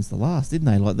made things to last, didn't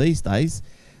they? Like these days,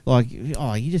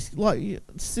 you just,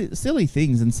 silly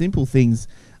things and simple things.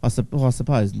 I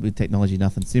suppose with technology,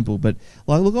 nothing simple. But,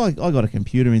 I got a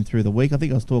computer in through the week. I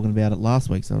think I was talking about it last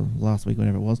week,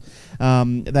 whenever it was,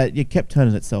 that it kept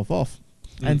turning itself off.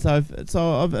 And so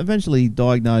I've eventually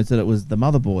diagnosed that it was the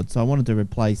motherboard. So I wanted to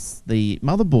replace the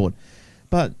motherboard,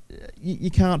 but you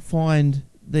can't find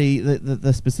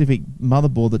the specific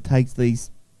motherboard that takes the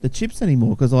chips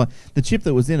anymore. Because the chip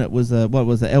that was in it was the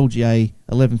LGA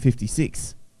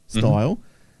 1156 style,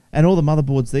 and all the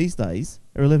motherboards these days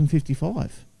are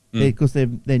 1155 because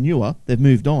they're newer. They've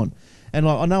moved on, and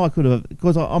I know I could have,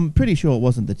 because I'm pretty sure it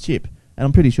wasn't the chip, and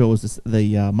I'm pretty sure it was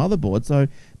the motherboard. So,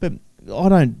 but I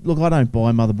don't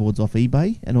buy motherboards off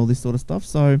eBay and all this sort of stuff.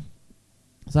 So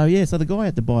the guy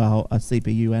had to buy a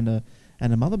CPU and a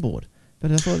motherboard.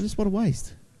 But I thought, just what a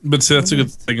waste. But see, that's a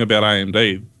good thing about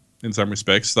AMD in some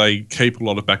respects. They keep a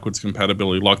lot of backwards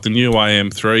compatibility. Like the new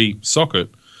AM3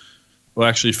 socket will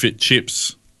actually fit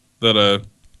chips that are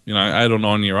 8 or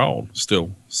 9 year old still.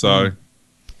 So,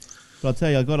 But I'll tell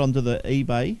you, I got onto the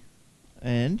eBay,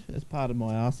 and as part of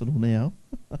my arsenal now,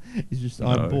 I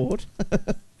bought.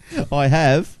 I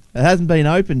have. It hasn't been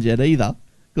opened yet either,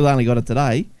 because I only got it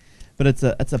today. But it's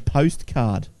a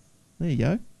postcard. There you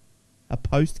go. A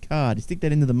postcard. You stick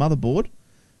that into the motherboard.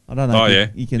 I don't know.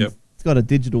 You can. Yep. It's got a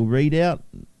digital readout.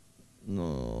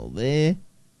 Oh, there.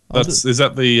 Is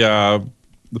that the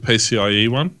PCIe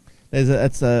one? But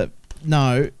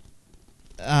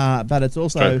it's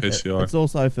also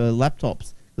for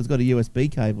laptops. It's got a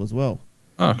USB cable as well.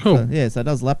 Oh, cool. So it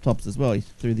does laptops as well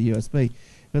through the USB.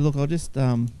 But look, I'll just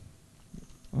I'll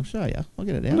show you. I'll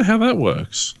get it out. I wonder how that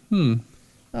works.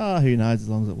 Oh, who knows? As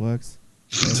long as it works.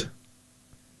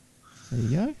 There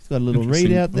you go. It's got a little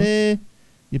readout there.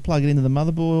 You plug it into the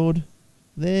motherboard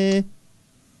there.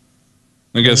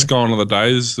 I guess gone are the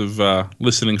days of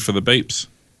listening for the beeps.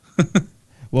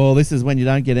 Well, this is when you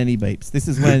don't get any beeps. This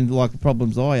is when, like, the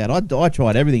problems I had. I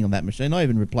tried everything on that machine. I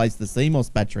even replaced the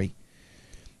CMOS battery,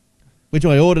 which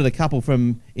I ordered a couple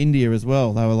from India as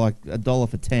well. They were like $1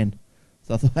 for 10.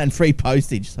 So I thought, and free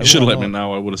postage. So you should have let me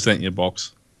know. I would have sent you a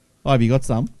box. Oh, have you got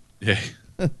some? Yeah.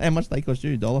 How much they cost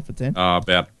you? $1 for 10?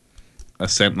 About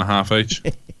 1.50 each.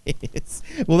 Yes.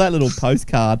 Well, that little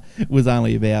postcard was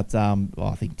only about,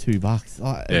 I think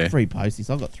 $2. Yeah. Free postage.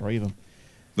 So I got 3 of them.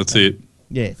 That's it.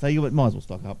 Yeah, so you might as well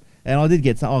stock up. And I did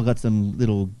get some. I got some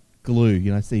little glue,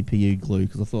 CPU glue,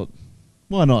 because I thought,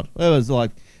 why not? It was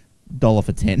like $1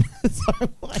 for 10. So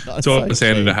why not? It's always So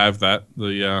handy cheap. to have that,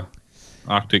 the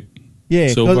Arctic Yeah,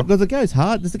 silver. because it goes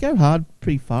hard. Does it go hard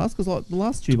pretty fast? Because like the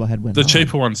last tube I had went The hard.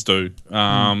 cheaper ones do.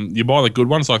 You buy the good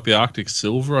ones, like the Arctic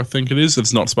Silver, I think it is.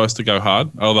 It's not supposed to go hard,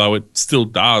 although it still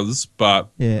does, but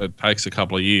Yeah. it takes a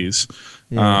couple of years.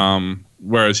 Yeah.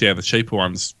 Whereas, the cheaper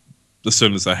ones, as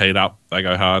soon as they heat up, they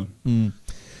go hard.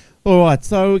 All right,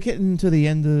 so we're getting to the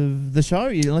end of the show.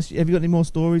 Have you got any more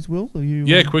stories, Will?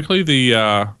 Quickly,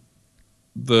 the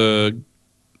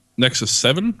Nexus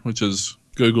 7, which is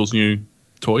Google's new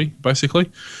toy,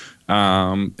 basically.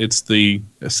 It's the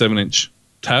 7-inch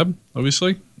tab,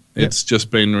 obviously. Yep. It's just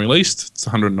been released. It's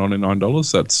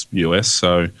 $199. That's US,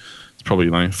 so it's probably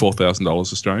 $4,000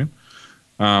 Australian.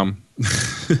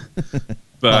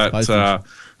 But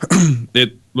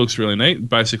it looks really neat.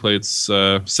 Basically, it's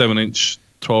a 7-inch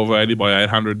 1280 by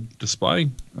 800 display.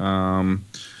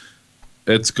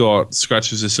 It's got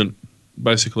scratch resistant,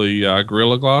 basically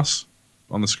Gorilla Glass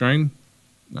on the screen.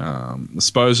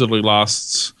 Supposedly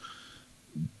lasts,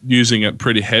 using it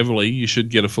pretty heavily, you should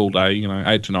get a full day,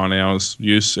 8 to 9 hours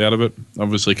use out of it.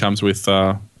 Obviously comes with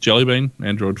Jelly Bean,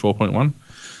 Android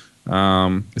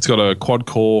 4.1. It's got a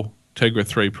quad-core Tegra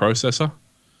 3 processor.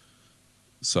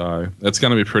 So it's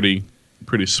going to be pretty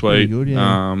sweet. Good,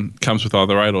 yeah. Comes with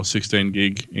either 8 or 16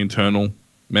 gig internal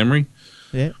memory.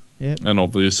 Yeah. And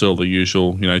obviously all the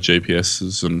usual,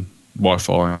 GPSs and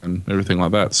Wi-Fi and everything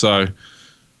like that. So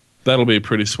that'll be a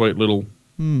pretty sweet little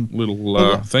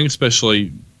thing,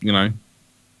 especially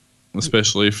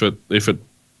if it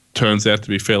turns out to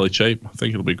be fairly cheap. I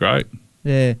think it'll be great.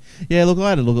 Yeah. Look, I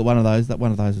had a look at one of those. That one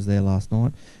of those was there last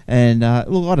night, and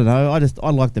look, I don't know.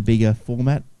 I like the bigger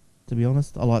format. To be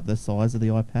honest, I like the size of the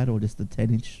iPad, or just the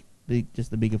 10-inch, just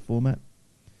the bigger format.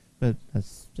 But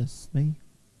that's just me,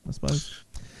 I suppose.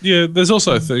 Yeah, there's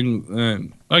also a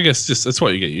thing. I guess just it's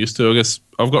what you get used to. I guess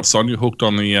I've got Sonia hooked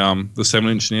on the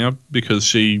 7-inch now because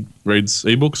she reads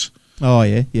ebooks. Oh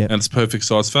yeah. And it's perfect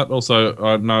size fat. Also,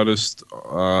 I noticed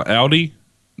Audi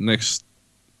next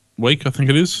week, I think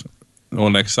it is, or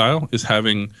next sale, is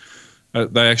having.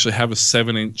 They actually have a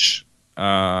 7-inch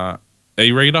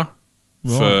e-reader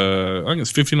for, I think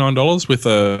it's $59 with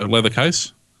a leather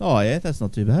case. Oh yeah, that's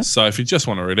not too bad. So if you just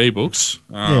want to read ebooks,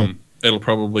 it'll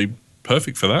probably be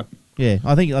perfect for that. Yeah,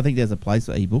 I think there's a place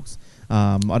for ebooks.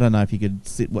 I don't know if you could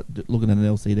sit looking at an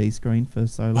LCD screen for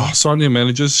so long. Oh, Sonia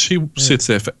manages. She sits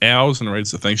there for hours and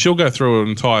reads the thing. She'll go through an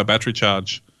entire battery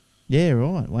charge. Yeah,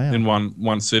 right. Wow. In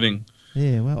one sitting.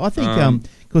 Yeah, well, I think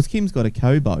because Kim's got a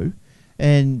Kobo,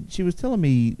 and she was telling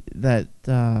me that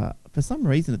for some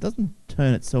reason it doesn't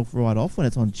turn itself right off when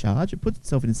it's on charge. It puts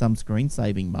itself in some screen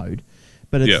saving mode,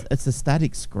 but it's a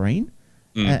static screen,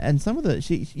 and some of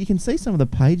you can see some of the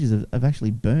pages have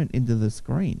actually burnt into the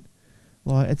screen.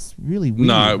 Like, it's really weird.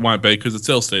 No, it won't be because it's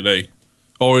LCD.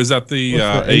 Or is that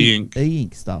the e-ink?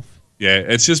 E-ink stuff. Yeah,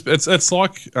 it's just it's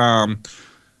like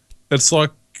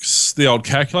the old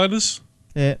calculators.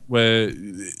 Yeah. Where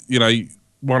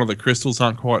one of the crystals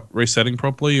aren't quite resetting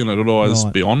properly, and it'll always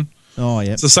be on. Oh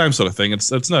yeah. It's the same sort of thing.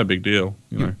 It's no big deal.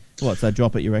 What? So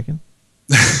drop it, you reckon?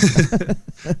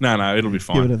 No, it'll be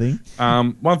fine. Give it a thing.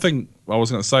 One thing I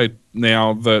was going to say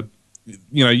now that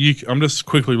I'm just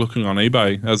quickly looking on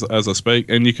eBay as I speak,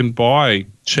 and you can buy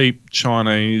cheap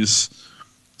Chinese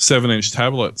 7-inch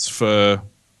tablets for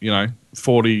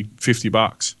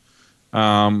 $40-50.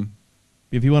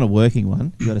 If you want a working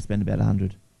one, you got to spend about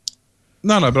 100.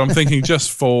 No, but I'm thinking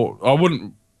I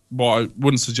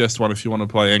wouldn't suggest one if you want to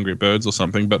play Angry Birds or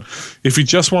something. But if you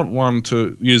just want one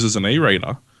to use as an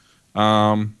e-reader,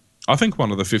 I think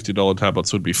one of the $50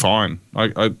 tablets would be fine.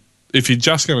 If you're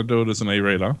just going to do it as an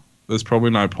e-reader, there's probably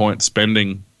no point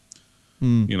spending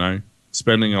a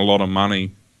lot of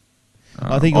money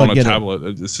on a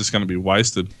tablet. It's just going to be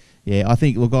wasted. Yeah, I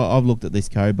think, look, I've looked at this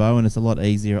Kobo, and it's a lot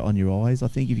easier on your eyes. I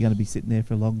think if you're going to be sitting there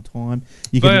for a long time,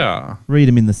 you can read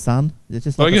them in the sun. It's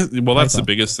just like that's the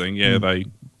biggest thing. Yeah,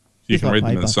 you can read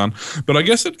them in the sun. But I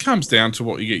guess it comes down to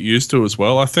what you get used to as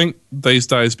well. I think these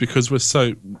days, because we're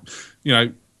so,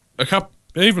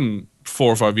 even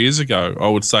 4 or 5 years ago, I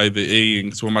would say the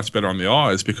e-inks were much better on the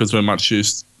eyes because we're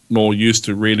more used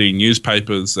to reading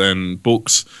newspapers and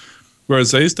books.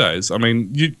 Whereas these days, I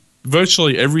mean,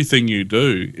 virtually everything you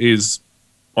do is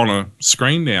on a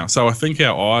screen now. So I think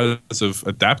our eyes have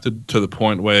adapted to the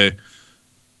point where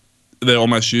they're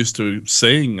almost used to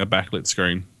seeing a backlit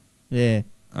screen. Yeah,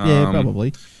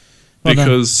 probably.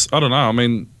 because I don't know. I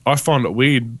mean, I find it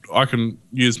weird. I can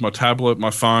use my tablet,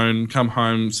 my phone, come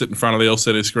home, sit in front of the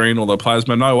LCD screen or the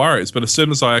plasma, no worries. But as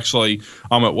soon as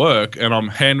I'm at work and I'm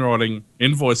handwriting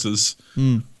invoices,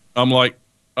 I'm like,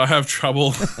 I have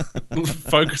trouble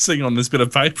focusing on this bit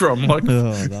of paper. I'm like,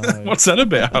 what's that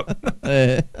about?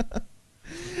 Yes.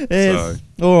 So.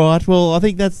 All right. Well, I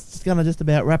think that's going to just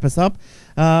about wrap us up.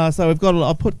 So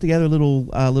I've put together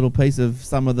a little piece of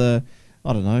some of the,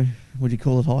 I don't know, would you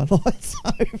call it highlights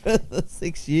over the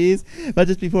 6 years? But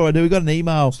just before I do, we got an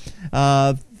email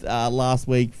last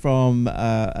week from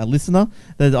a listener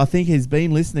that I think has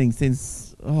been listening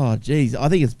since, I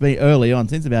think it's been early on,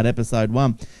 since about episode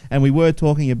 1. And we were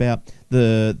talking about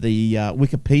the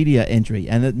Wikipedia entry.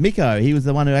 And that Miko, he was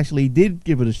the one who actually did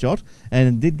give it a shot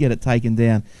and did get it taken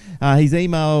down. His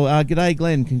email, G'day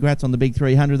Glenn, congrats on the big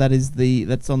 300.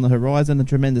 That's on the horizon, a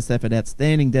tremendous effort,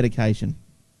 outstanding dedication.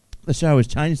 The show has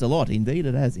changed a lot. Indeed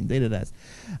it has.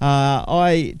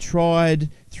 I tried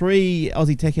 3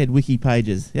 Aussie Tech Head wiki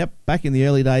pages. Yep, back in the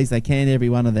early days, they canned every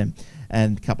one of them.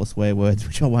 And a couple of swear words,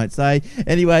 which I won't say.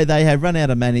 Anyway, they have run out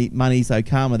of money, so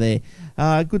karma there.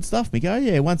 Good stuff, Miko.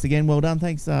 Yeah, once again, well done.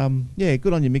 Thanks.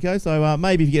 Good on you, Miko. So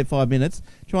maybe if you get 5 minutes,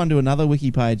 try and do another wiki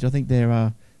page. I think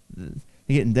they're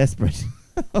getting desperate.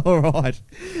 All right.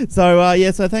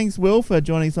 So thanks, Will, for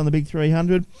joining us on the Big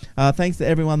 300. Thanks to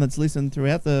everyone that's listened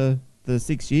throughout the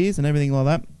 6 years and everything like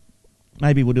that.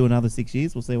 Maybe we'll do another 6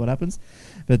 years. We'll see what happens.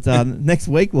 But next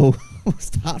week we'll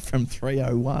start from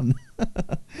 301.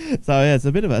 So yeah,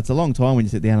 it's a long time when you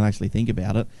sit down and actually think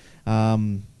about it.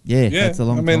 That's a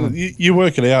long time. I mean, you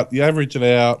work it out. You average it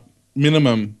out.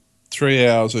 Minimum 3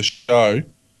 hours a show.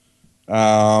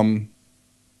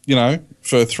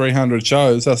 For 300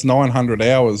 shows, that's 900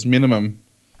 hours minimum.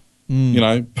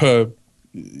 Per.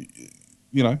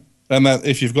 And that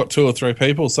if you've got 2 or 3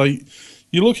 people, so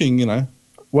you're looking,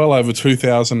 well over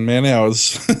 2,000 man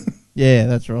hours. Yeah,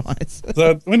 that's right.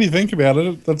 So when you think about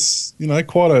it, that's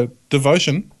quite a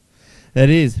devotion. It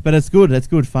is, but it's good. It's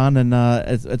good fun, and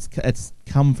it's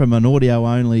come from an audio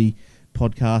only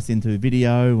podcast into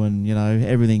video, and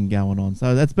everything going on.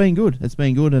 So that's been good. It's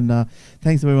been good, and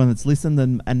thanks to everyone that's listened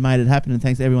and made it happen, and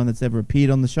thanks to everyone that's ever appeared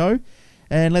on the show.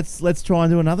 And let's try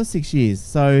and do another 6 years.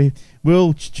 So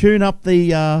we'll tune up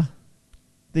the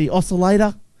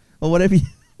oscillator or whatever.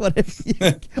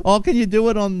 Can you do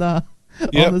it on the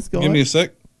Sky? Give me a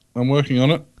sec. I'm working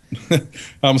on it.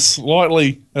 I'm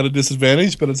slightly at a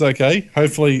disadvantage, but it's okay.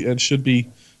 Hopefully it should be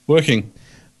working.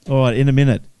 All right, in a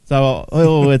minute. So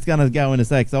it's going to go in a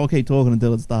sec, so I'll keep talking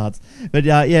until it starts. But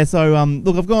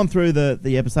look, I've gone through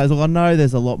the episodes. Look, I know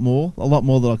there's a lot more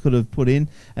that I could have put in,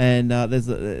 and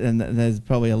there's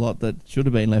probably a lot that should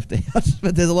have been left out.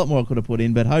 But there's a lot more I could have put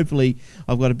in. But hopefully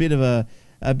I've got a bit of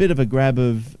a grab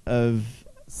of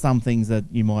some things that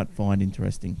you might find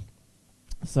interesting.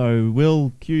 So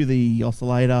we'll cue the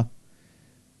oscillator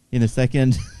in a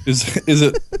second. Is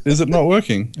it not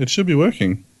working? It should be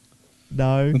working.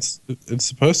 No. It's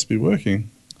supposed to be working.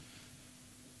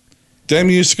 Damn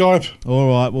you, Skype. All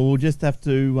right, well, we'll just have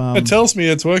to... It tells me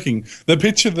it's working. The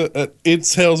picture that it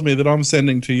tells me that I'm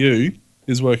sending to you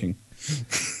is working.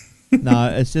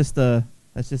 No, it's just a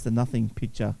nothing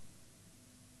picture.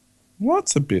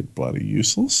 What's a bit bloody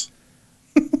useless?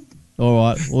 All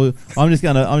right, well, I'm just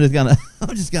gonna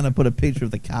put a picture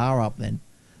of the car up then.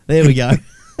 There we go.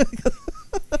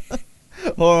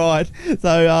 All right.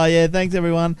 So, thanks,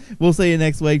 everyone. We'll see you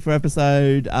next week for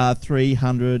episode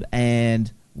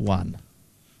 301.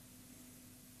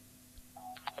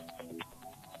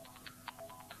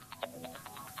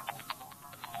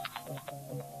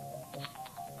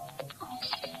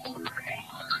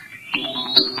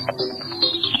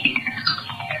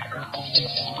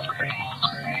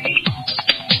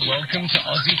 Welcome to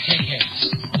Aussie Tech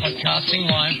Heads, podcasting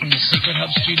live from the Secret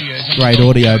Hub Studios. Great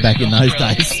audio back in those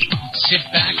days. Sit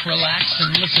back, relax,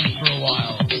 and listen for a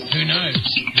while. Who knows?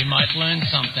 You might learn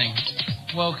something.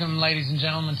 Welcome, ladies and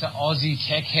gentlemen, to Aussie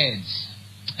Tech Heads.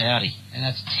 Howdy. And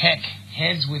that's Tech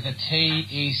Heads with a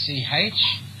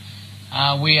T-E-C-H.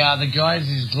 We are the guys,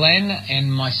 is Glenn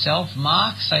and myself,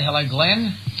 Mark. Say hello,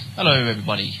 Glenn. Hello,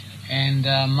 everybody. And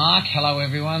Mark, hello,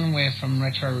 everyone. We're from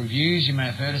Retro Reviews. You may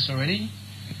have heard us already.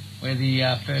 We're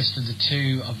the first of the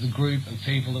two of the group of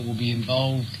people that will be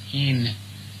involved in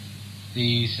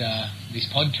these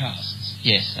podcasts.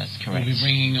 Yes, that's correct. We'll be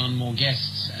bringing on more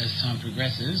guests as time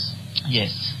progresses.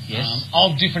 Yes.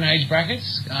 Of different age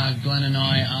brackets. Glenn and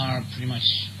I are pretty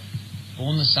much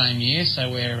born the same year,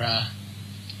 so we're, I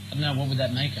don't know, what would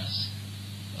that make us?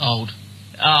 Old.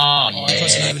 Oh, yeah.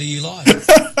 Crossing over to you live.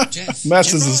 Jeff.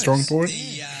 Maths is a strong point.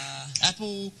 The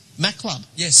Apple Mac Club.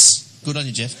 yes. Good on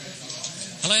you, Jeff.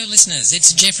 Hello listeners,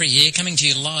 it's Jeffrey here coming to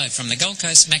you live from the Gold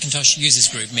Coast Macintosh Users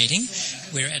Group meeting.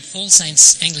 We're at All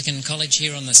Saints Anglican College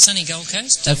here on the sunny Gold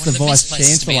Coast. That's one the of the best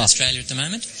places to be in Vice-Chancellor. Australia at the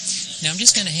moment. Now I'm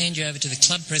just going to hand you over to the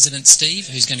club president Steve,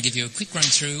 who's going to give you a quick run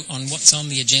through on what's on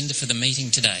the agenda for the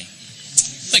meeting today.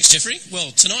 Thanks, Jeffrey.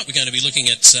 Well, tonight we're going to be looking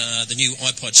at the new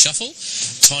iPod Shuffle,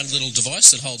 tiny little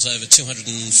device that holds over 240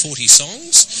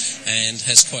 songs and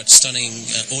has quite stunning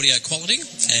audio quality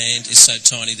and is so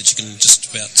tiny that you can just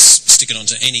about stick it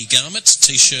onto any garment,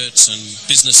 T-shirts and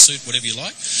business suit, whatever you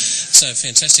like. So a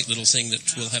fantastic little thing that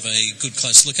we'll have a good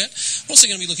close look at. We're also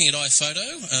going to be looking at iPhoto.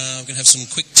 We're going to have some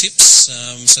quick tips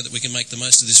so that we can make the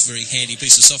most of this very handy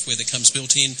piece of software that comes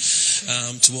built in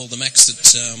to all the Macs that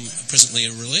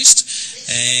presently are released.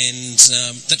 And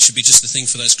that should be just the thing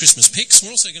for those Christmas pics.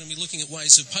 We're also going to be looking at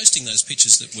ways of posting those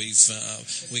pictures that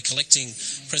we're collecting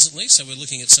presently. So we're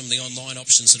looking at some of the online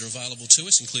options that are available to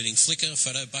us, including Flickr,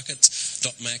 PhotoBucket,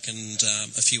 .mac, and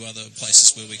a few other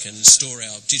places where we can store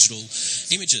our digital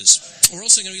images. We're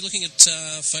also going to be looking at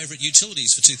favourite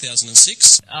utilities for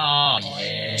 2006. Oh,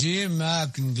 yeah. Dear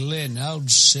Mark and Glenn, old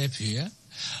Sepp here.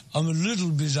 I'm a little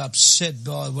bit upset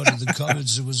by one of the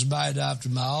comments that was made after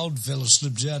my old fella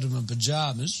slipped out of my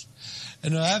pyjamas.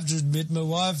 And I have to admit, my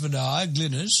wife and I,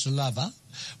 Glynis, a lover,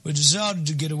 we decided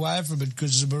to get away from it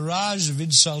because the barrage of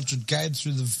insults that came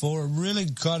through the forum really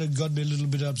kind of got me a little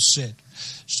bit upset.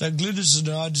 So Glynis and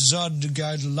I decided to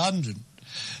go to London.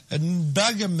 And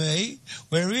bugger me,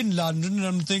 we're in London and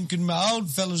I'm thinking my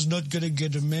old fella's not going to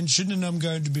get a mention and I'm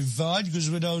going to be fine because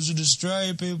when I was in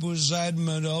Australia people were saying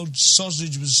my old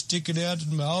sausage was sticking out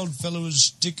and my old fella was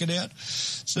sticking out.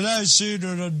 So no sooner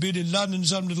had I been in London,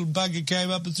 some little bugger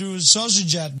came up and threw a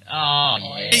sausage at me. Oh,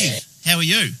 yeah. Steve, how are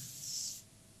you?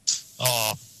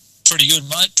 Oh, pretty good,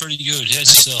 mate. Pretty good. How's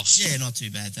yourself? Yeah, not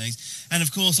too bad, thanks. And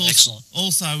of course, Excellent.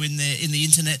 also in the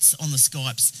internets on the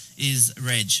Skypes is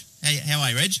Reg. Hey, how are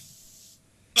you, Reg?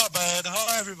 Not bad.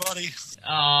 Hi, everybody.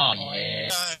 Oh, yeah.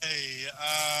 Hey,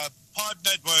 Pipe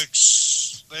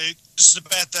Networks. This is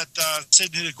about that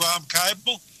Sydney to Guam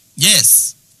cable.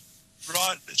 Yes.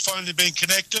 Right, it's finally been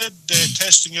connected. They're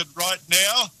testing it right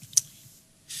now.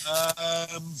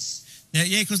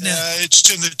 Because now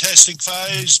It's in the testing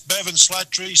phase. Bevan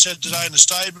Slattery said today in a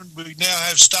statement, we now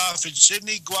have staff in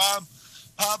Sydney, Guam,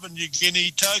 Papua New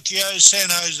Guinea, Tokyo, San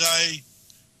Jose,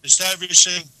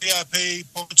 establishing PRP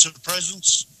points of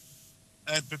presence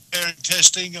and preparing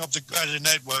testing of the greater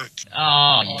network.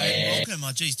 Oh, yeah. welcome.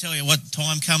 Oh, geez, tell you what,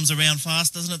 time comes around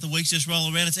fast, doesn't it? The weeks just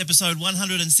roll around. It's episode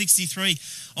 163,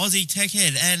 Aussie Tech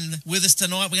Head, and with us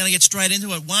tonight, we're going to get straight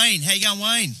into it. Wayne, how you going,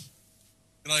 Wayne?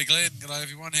 G'day, Glenn. G'day,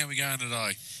 everyone. How are we going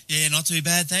today? Yeah, not too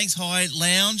bad, thanks. Hi,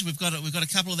 lounge. We've got a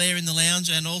couple there in the lounge,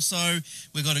 and also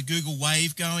we've got a Google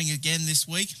Wave going again this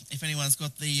week. If anyone's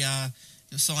got the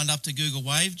signed up to Google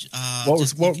Wave,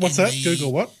 what's that?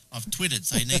 Google what? I've twittered,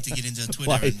 so you need to get into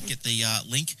Twitter and get the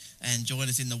link and join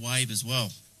us in the Wave as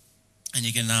well. And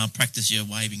you can practice your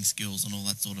waving skills and all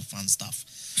that sort of fun stuff.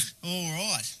 All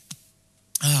right.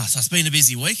 So it's been a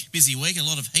busy week, a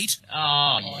lot of heat.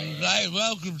 Oh, Right,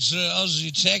 welcome to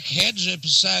Aussie Tech Heads,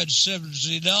 episode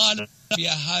 79. I'm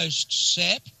your host,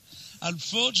 Sepp.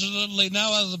 Unfortunately, no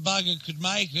other bugger could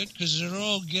make it because they're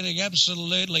all getting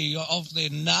absolutely off their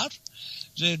nut.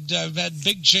 They've had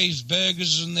big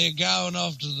cheeseburgers and they're going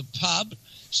off to the pub,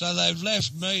 so they've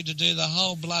left me to do the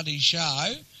whole bloody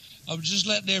show. I'm just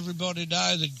letting everybody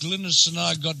know that Glynis and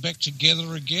I got back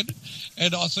together again,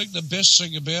 and I think the best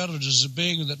thing about it is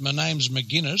being that my name's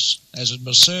McGuinness, as in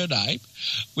my surname.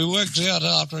 We worked out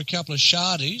after a couple of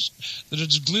shardies that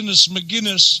it's Glynis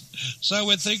McGuinness, so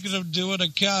we're thinking of doing a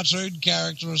cartoon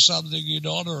character or something in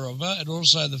honour of her, and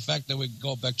also the fact that we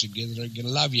got back together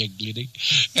again. Love you, Glinny.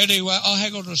 Anyway,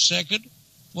 hang on a second.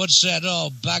 What's that? Oh,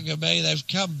 bugger me. They've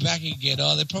come back again.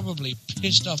 Oh, they're probably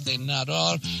pissed off their nut. Oh,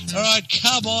 all right,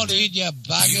 come on in, you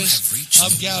buggers.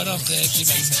 I'm going off there. Give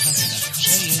me fucking up.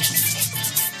 Cheers.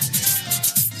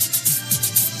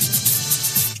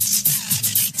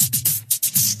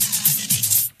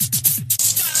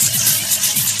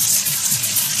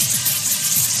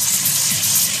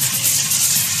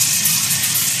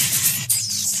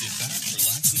 Sit back,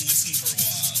 relax, and listen for a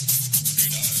while. Who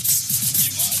knows?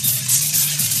 You might learn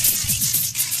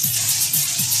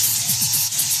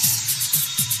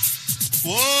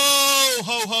Whoa,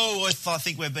 ho, ho. I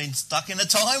think we've been stuck in a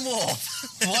time warp.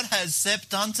 What has Sepp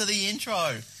done to the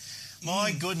intro?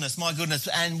 My goodness.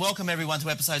 And welcome everyone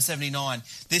to episode 79.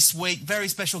 This week, very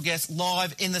special guest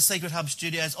live in the Secret Hub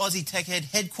studios, Aussie Tech Head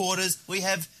headquarters. We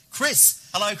have Chris.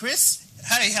 Hello, Chris.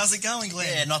 Hey, how's it going, Glenn?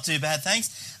 Yeah, not too bad,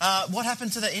 thanks. What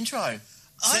happened to the intro?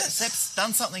 Sepp's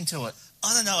done something to it.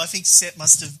 I don't know. I think Sepp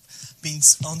must have been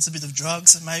on a bit of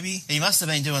drugs, maybe. He must have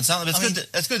been doing something. But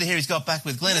it's good to hear he's got back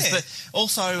with Glennis. Yeah. But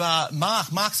also,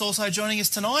 Mark's also joining us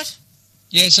tonight.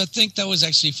 Yes, I think that was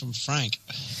actually from Frank.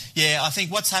 Yeah, I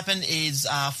think what's happened is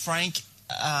Frank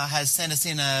has sent us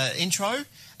in an intro,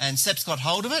 and Sep's got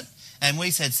hold of it, and we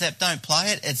said, Sep, don't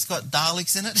play it. It's got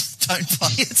Daleks in it. Don't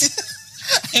play it.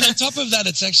 And on top of that,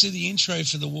 it's actually the intro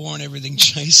for The War and Everything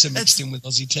Chaser mixed in with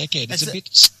Aussie Tech Head. It's a bit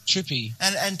trippy.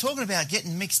 And talking about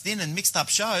getting mixed in and mixed up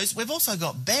shows, we've also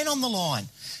got Ben on the line.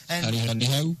 And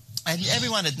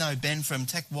everyone would know Ben from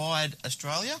Tech Wide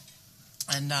Australia.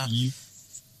 And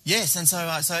yes, and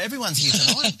so everyone's here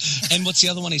tonight. And what's the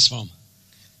other one he's from?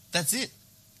 That's it.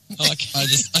 Oh, okay.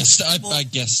 I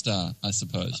guest star, I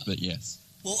suppose, but yes.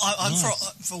 Well, I'm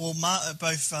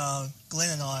both Glenn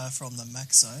and I are from the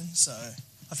Mac Zone, so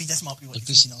I think that might be what you're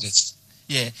thinking of. This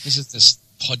is this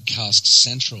podcast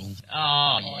central.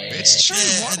 Oh, yeah. It's true.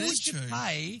 Yeah, What it would is you true.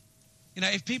 pay? You know,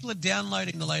 if people are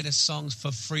downloading the latest songs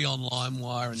for free on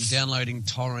LimeWire and downloading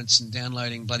torrents and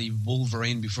downloading bloody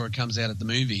Wolverine before it comes out at the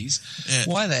movies,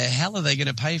 why the hell are they going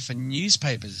to pay for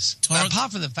newspapers?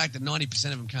 Apart from the fact that 90%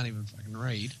 of them can't even fucking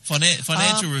read.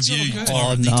 Financial Review.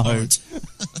 Oh, no.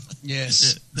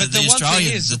 Yes. The But the one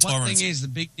Australians, thing is the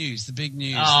big news. The big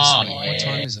news. Oh, this week. What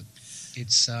time is it?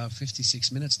 It's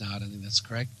 56 minutes now. I don't think that's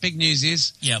correct. Big news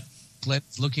is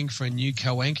Glenn's looking for a new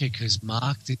co-anchor because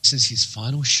Mark, this is his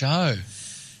final show.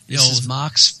 This is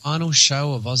Mark's final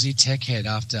show of Aussie Tech Head.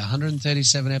 After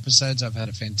 137 episodes, I've had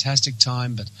a fantastic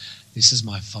time, but this is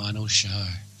my final show.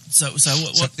 So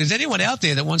if there's anyone out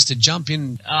there that wants to jump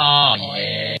in... Oh,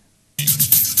 yeah.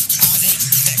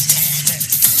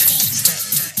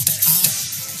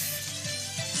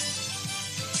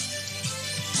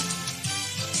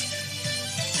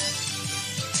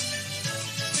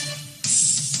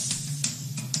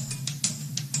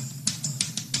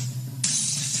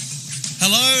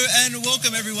 Hello and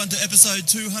welcome everyone to episode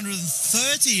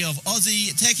 230 of Aussie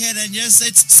Tech Head, and yes,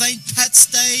 it's St. Pat's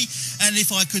Day, and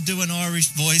if I could do an Irish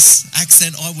voice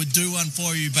accent, I would do one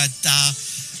for you, but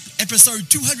episode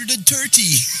 230,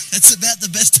 that's about the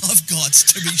best I've got,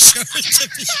 to be sure.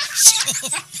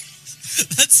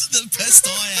 That's the best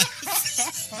I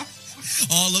have.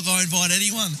 Oh, look, I invite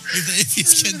anyone, if you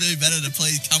can do better, to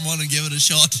please come on and give it a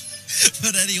shot.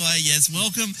 But anyway, yes,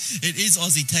 welcome. It is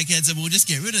Aussie Tech Heads, and we'll just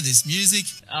get rid of this music.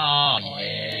 Oh,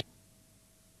 yeah.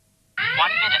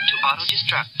 1 minute to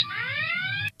auto-destruct.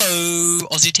 Hello,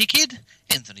 Aussie Tech Head.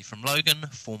 Anthony from Logan,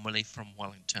 formerly from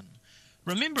Wellington.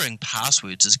 Remembering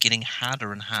passwords is getting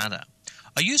harder and harder.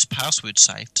 I use Password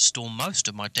Safe to store most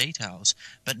of my details,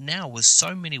 but now with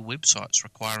so many websites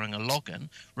requiring a login,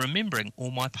 remembering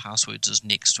all my passwords is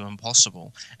next to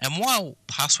impossible. And while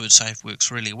Password Safe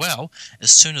works really well,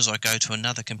 as soon as I go to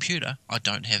another computer, I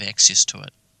don't have access to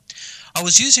it. I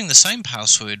was using the same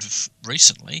password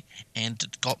recently, and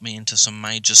it got me into some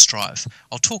major strife.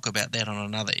 I'll talk about that on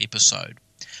another episode.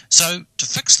 So, to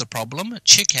fix the problem,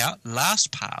 check out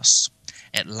LastPass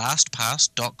at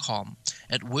lastpass.com.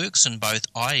 It works in both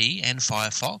IE and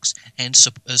Firefox and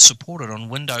is supported on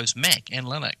Windows, Mac and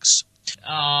Linux.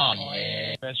 Oh,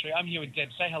 yeah. I'm here with Deb.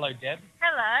 Say hello, Deb.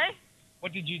 Hello.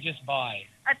 What did you just buy?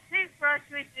 A toothbrush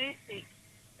with toothpick.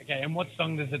 Okay, and what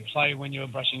song does it play when you're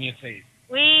brushing your teeth?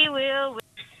 We will.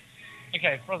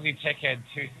 Okay, for Aussie Tech Head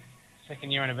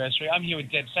 2nd year anniversary, I'm here with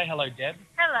Deb. Say hello, Deb.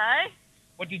 Hello.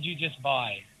 What did you just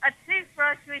buy? A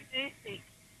toothbrush with toothpick.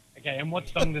 Okay, and what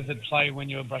song does it play when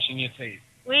you're brushing your teeth?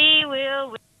 We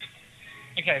will.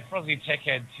 Okay, for Aussie Tech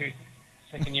Head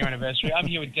 2nd year anniversary, I'm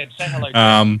here with Deb. Say hello,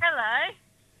 Deb. Hello.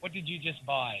 What did you just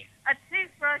buy? A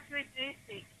toothbrush with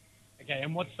toothpick. Okay,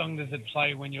 and what song does it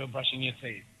play when you're brushing your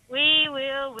teeth? We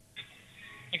will.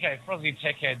 Okay, for Aussie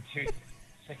Tech Head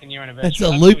 2nd year anniversary. It's a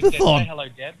I'm here with Deb. loopathon. Say hello,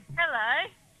 Deb. Hello.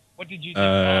 What did you just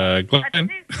buy? A Glenn.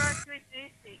 toothbrush with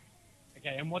toothpick.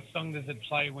 Okay, and what song does it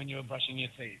play when you're brushing your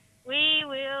teeth? We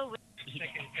will.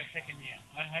 Second year.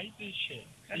 I hate this shit.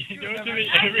 You do it to me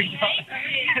every time.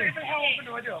 How often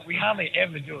do I do it? We hardly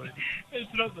ever do it. It's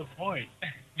not the point.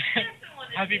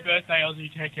 Happy birthday,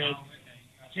 Aussie Tech Head.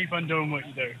 Keep on doing what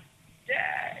you do.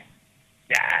 Yay!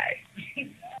 Yay!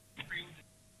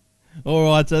 All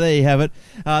right, so there you have it.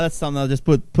 That's something I just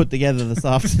put together this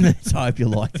afternoon, so I hope you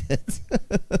liked it.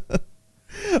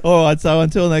 All right, so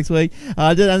until next week.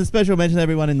 And a special mention to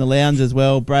everyone in the lounge as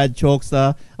well. Brad,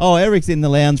 Chalkster. Oh, Eric's in the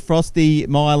lounge. Frosty,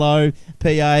 Milo, PA,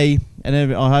 and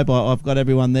I hope I've got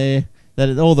everyone there.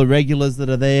 All the regulars that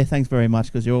are there. Thanks very much,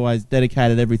 because you're always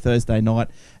dedicated every Thursday night.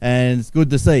 And it's good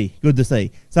to see. Good to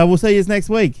see. So we'll see you next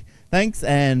week. Thanks,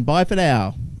 and bye for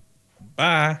now.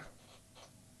 Bye.